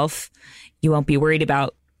itself, you won't be worried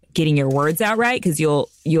about getting your words out right, because you'll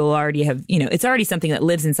already have, it's already something that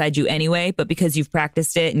lives inside you anyway, but because you've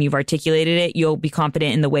practiced it and you've articulated it, you'll be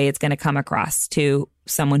confident in the way it's going to come across to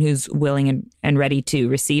someone who's willing and ready to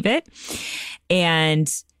receive it.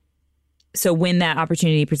 And so when that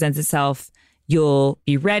opportunity presents itself, you'll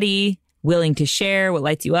be ready, willing to share what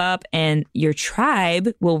lights you up, and your tribe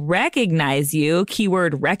will recognize you,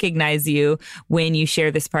 keyword recognize you, when you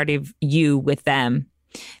share this part of you with them.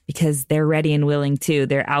 Because they're ready and willing too.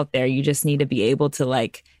 They're out there. You just need to be able to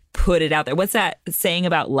put it out there. What's that saying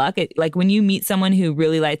about luck? When you meet someone who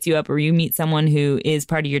really lights you up, or you meet someone who is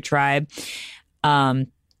part of your tribe,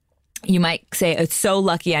 you might say, it's so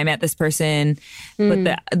lucky I met this person.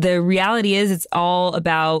 But the reality is it's all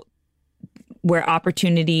about where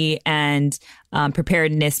opportunity and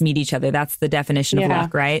preparedness meet each other. That's the definition of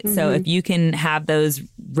luck, right? Mm-hmm. So if you can have those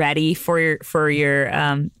ready for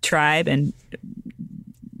your tribe, and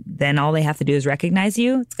then all they have to do is recognize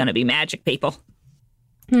you, it's going to be magic, people.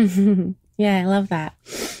 Yeah, I love that.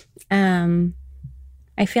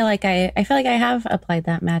 I feel like I have applied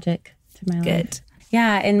that magic to my life.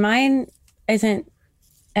 Yeah, and mine isn't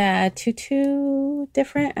too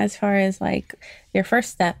different as far as your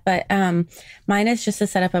first step, but mine is just to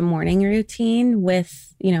set up a morning routine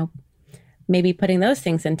with, maybe putting those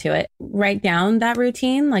things into it. Write down that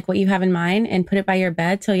routine, what you have in mind, and put it by your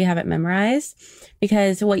bed till you have it memorized,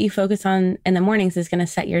 because what you focus on in the mornings is going to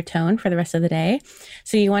set your tone for the rest of the day.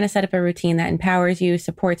 So you want to set up a routine that empowers you,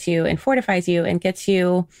 supports you, and fortifies you, and gets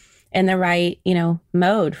you in the right,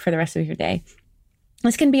 mode for the rest of your day.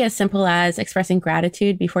 This can be as simple as expressing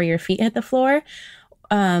gratitude before your feet hit the floor,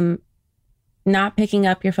 not picking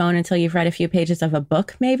up your phone until you've read a few pages of a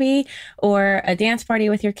book, maybe, or a dance party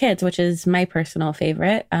with your kids, which is my personal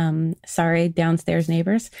favorite. Sorry, downstairs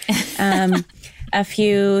neighbors. A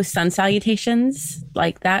few sun salutations,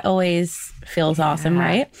 that always feels awesome,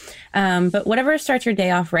 right? But whatever starts your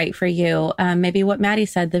day off right for you, maybe what Maddy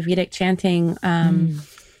said, the Vedic chanting,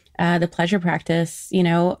 the pleasure practice,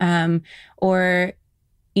 or,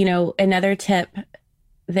 another tip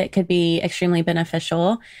that could be extremely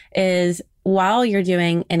beneficial is, while you're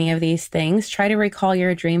doing any of these things, try to recall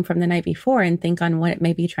your dream from the night before and think on what it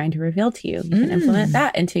may be trying to reveal to you. You can implement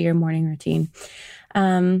that into your morning routine.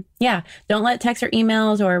 Don't let texts or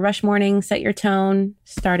emails or rush mornings set your tone.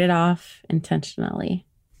 Start it off intentionally.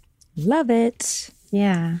 Love it.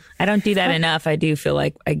 Yeah. I don't do that enough. I do feel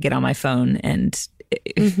like I get on my phone and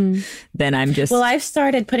then I'm just... Well, I've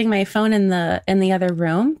started putting my phone in the other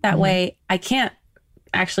room. That way I can't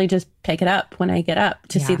actually just pick it up when I get up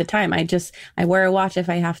to see the time. I wear a watch if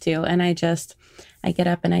I have to, and I just I get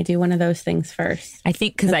up and I do one of those things first. I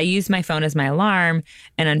think because I use my phone as my alarm,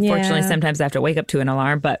 and unfortunately, sometimes I have to wake up to an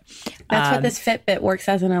alarm. But that's what this Fitbit works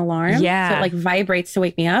as, an alarm. Yeah, so it like vibrates to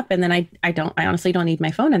wake me up, and then I honestly don't need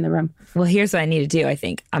my phone in the room. Well, here's what I need to do. I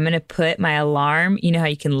think I'm going to put my alarm. You know how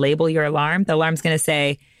you can label your alarm? The alarm's going to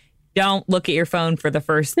say, "Don't look at your phone for the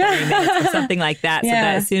first 30 minutes," or something like that. So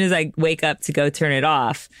that as soon as I wake up to go turn it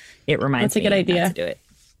off, it reminds me not to do it.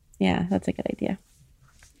 Yeah, that's a good idea.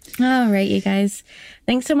 All right, you guys.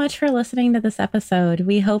 Thanks so much for listening to this episode.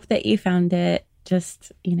 We hope that you found it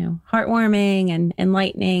just, heartwarming and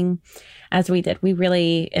enlightening as we did. We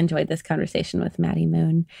really enjoyed this conversation with Maddy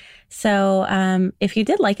Moon. So if you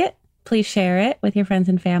did like it, please share it with your friends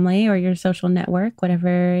and family or your social network,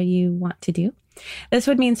 whatever you want to do. This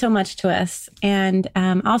would mean so much to us. And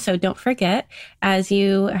also, don't forget, as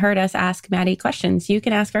you heard us ask Maddy questions, you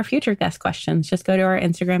can ask our future guest questions. Just go to our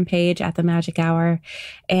Instagram page at The Magic Hour.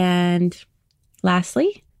 And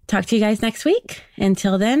lastly, talk to you guys next week.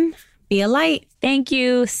 Until then, be a light. Thank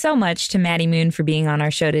you so much to Maddy Moon for being on our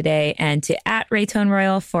show today, and to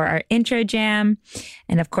 @RayToneRoyal for our intro jam.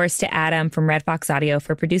 And of course, to Adam from Red Fox Audio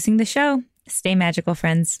for producing the show. Stay magical,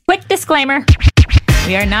 friends. Quick disclaimer.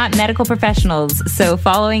 We are not medical professionals, so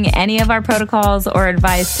following any of our protocols or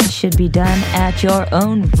advice should be done at your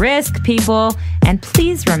own risk, people. And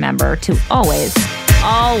please remember to always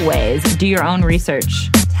do your own research.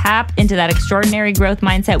 Tap into that extraordinary growth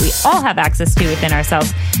mindset we all have access to within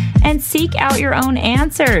ourselves, and seek out your own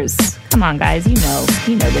answers. Come on, guys, you know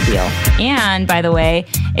the deal. And by the way,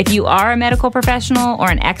 if you are a medical professional or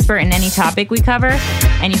an expert in any topic we cover,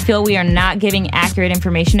 and you feel we are not giving accurate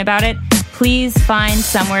information about it, please find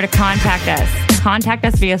somewhere to contact us. Contact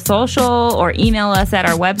us via social or email us at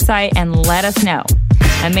our website and let us know.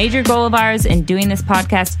 A major goal of ours in doing this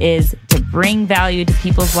podcast is to bring value to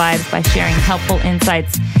people's lives by sharing helpful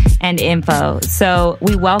insights and info. So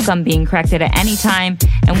we welcome being corrected at any time,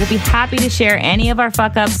 and we'll be happy to share any of our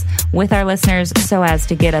fuck-ups with our listeners so as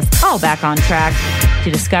to get us all back on track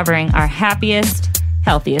to discovering our happiest,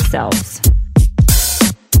 healthiest selves.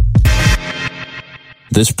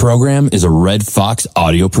 This program is a Red Fox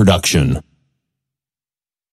audio production.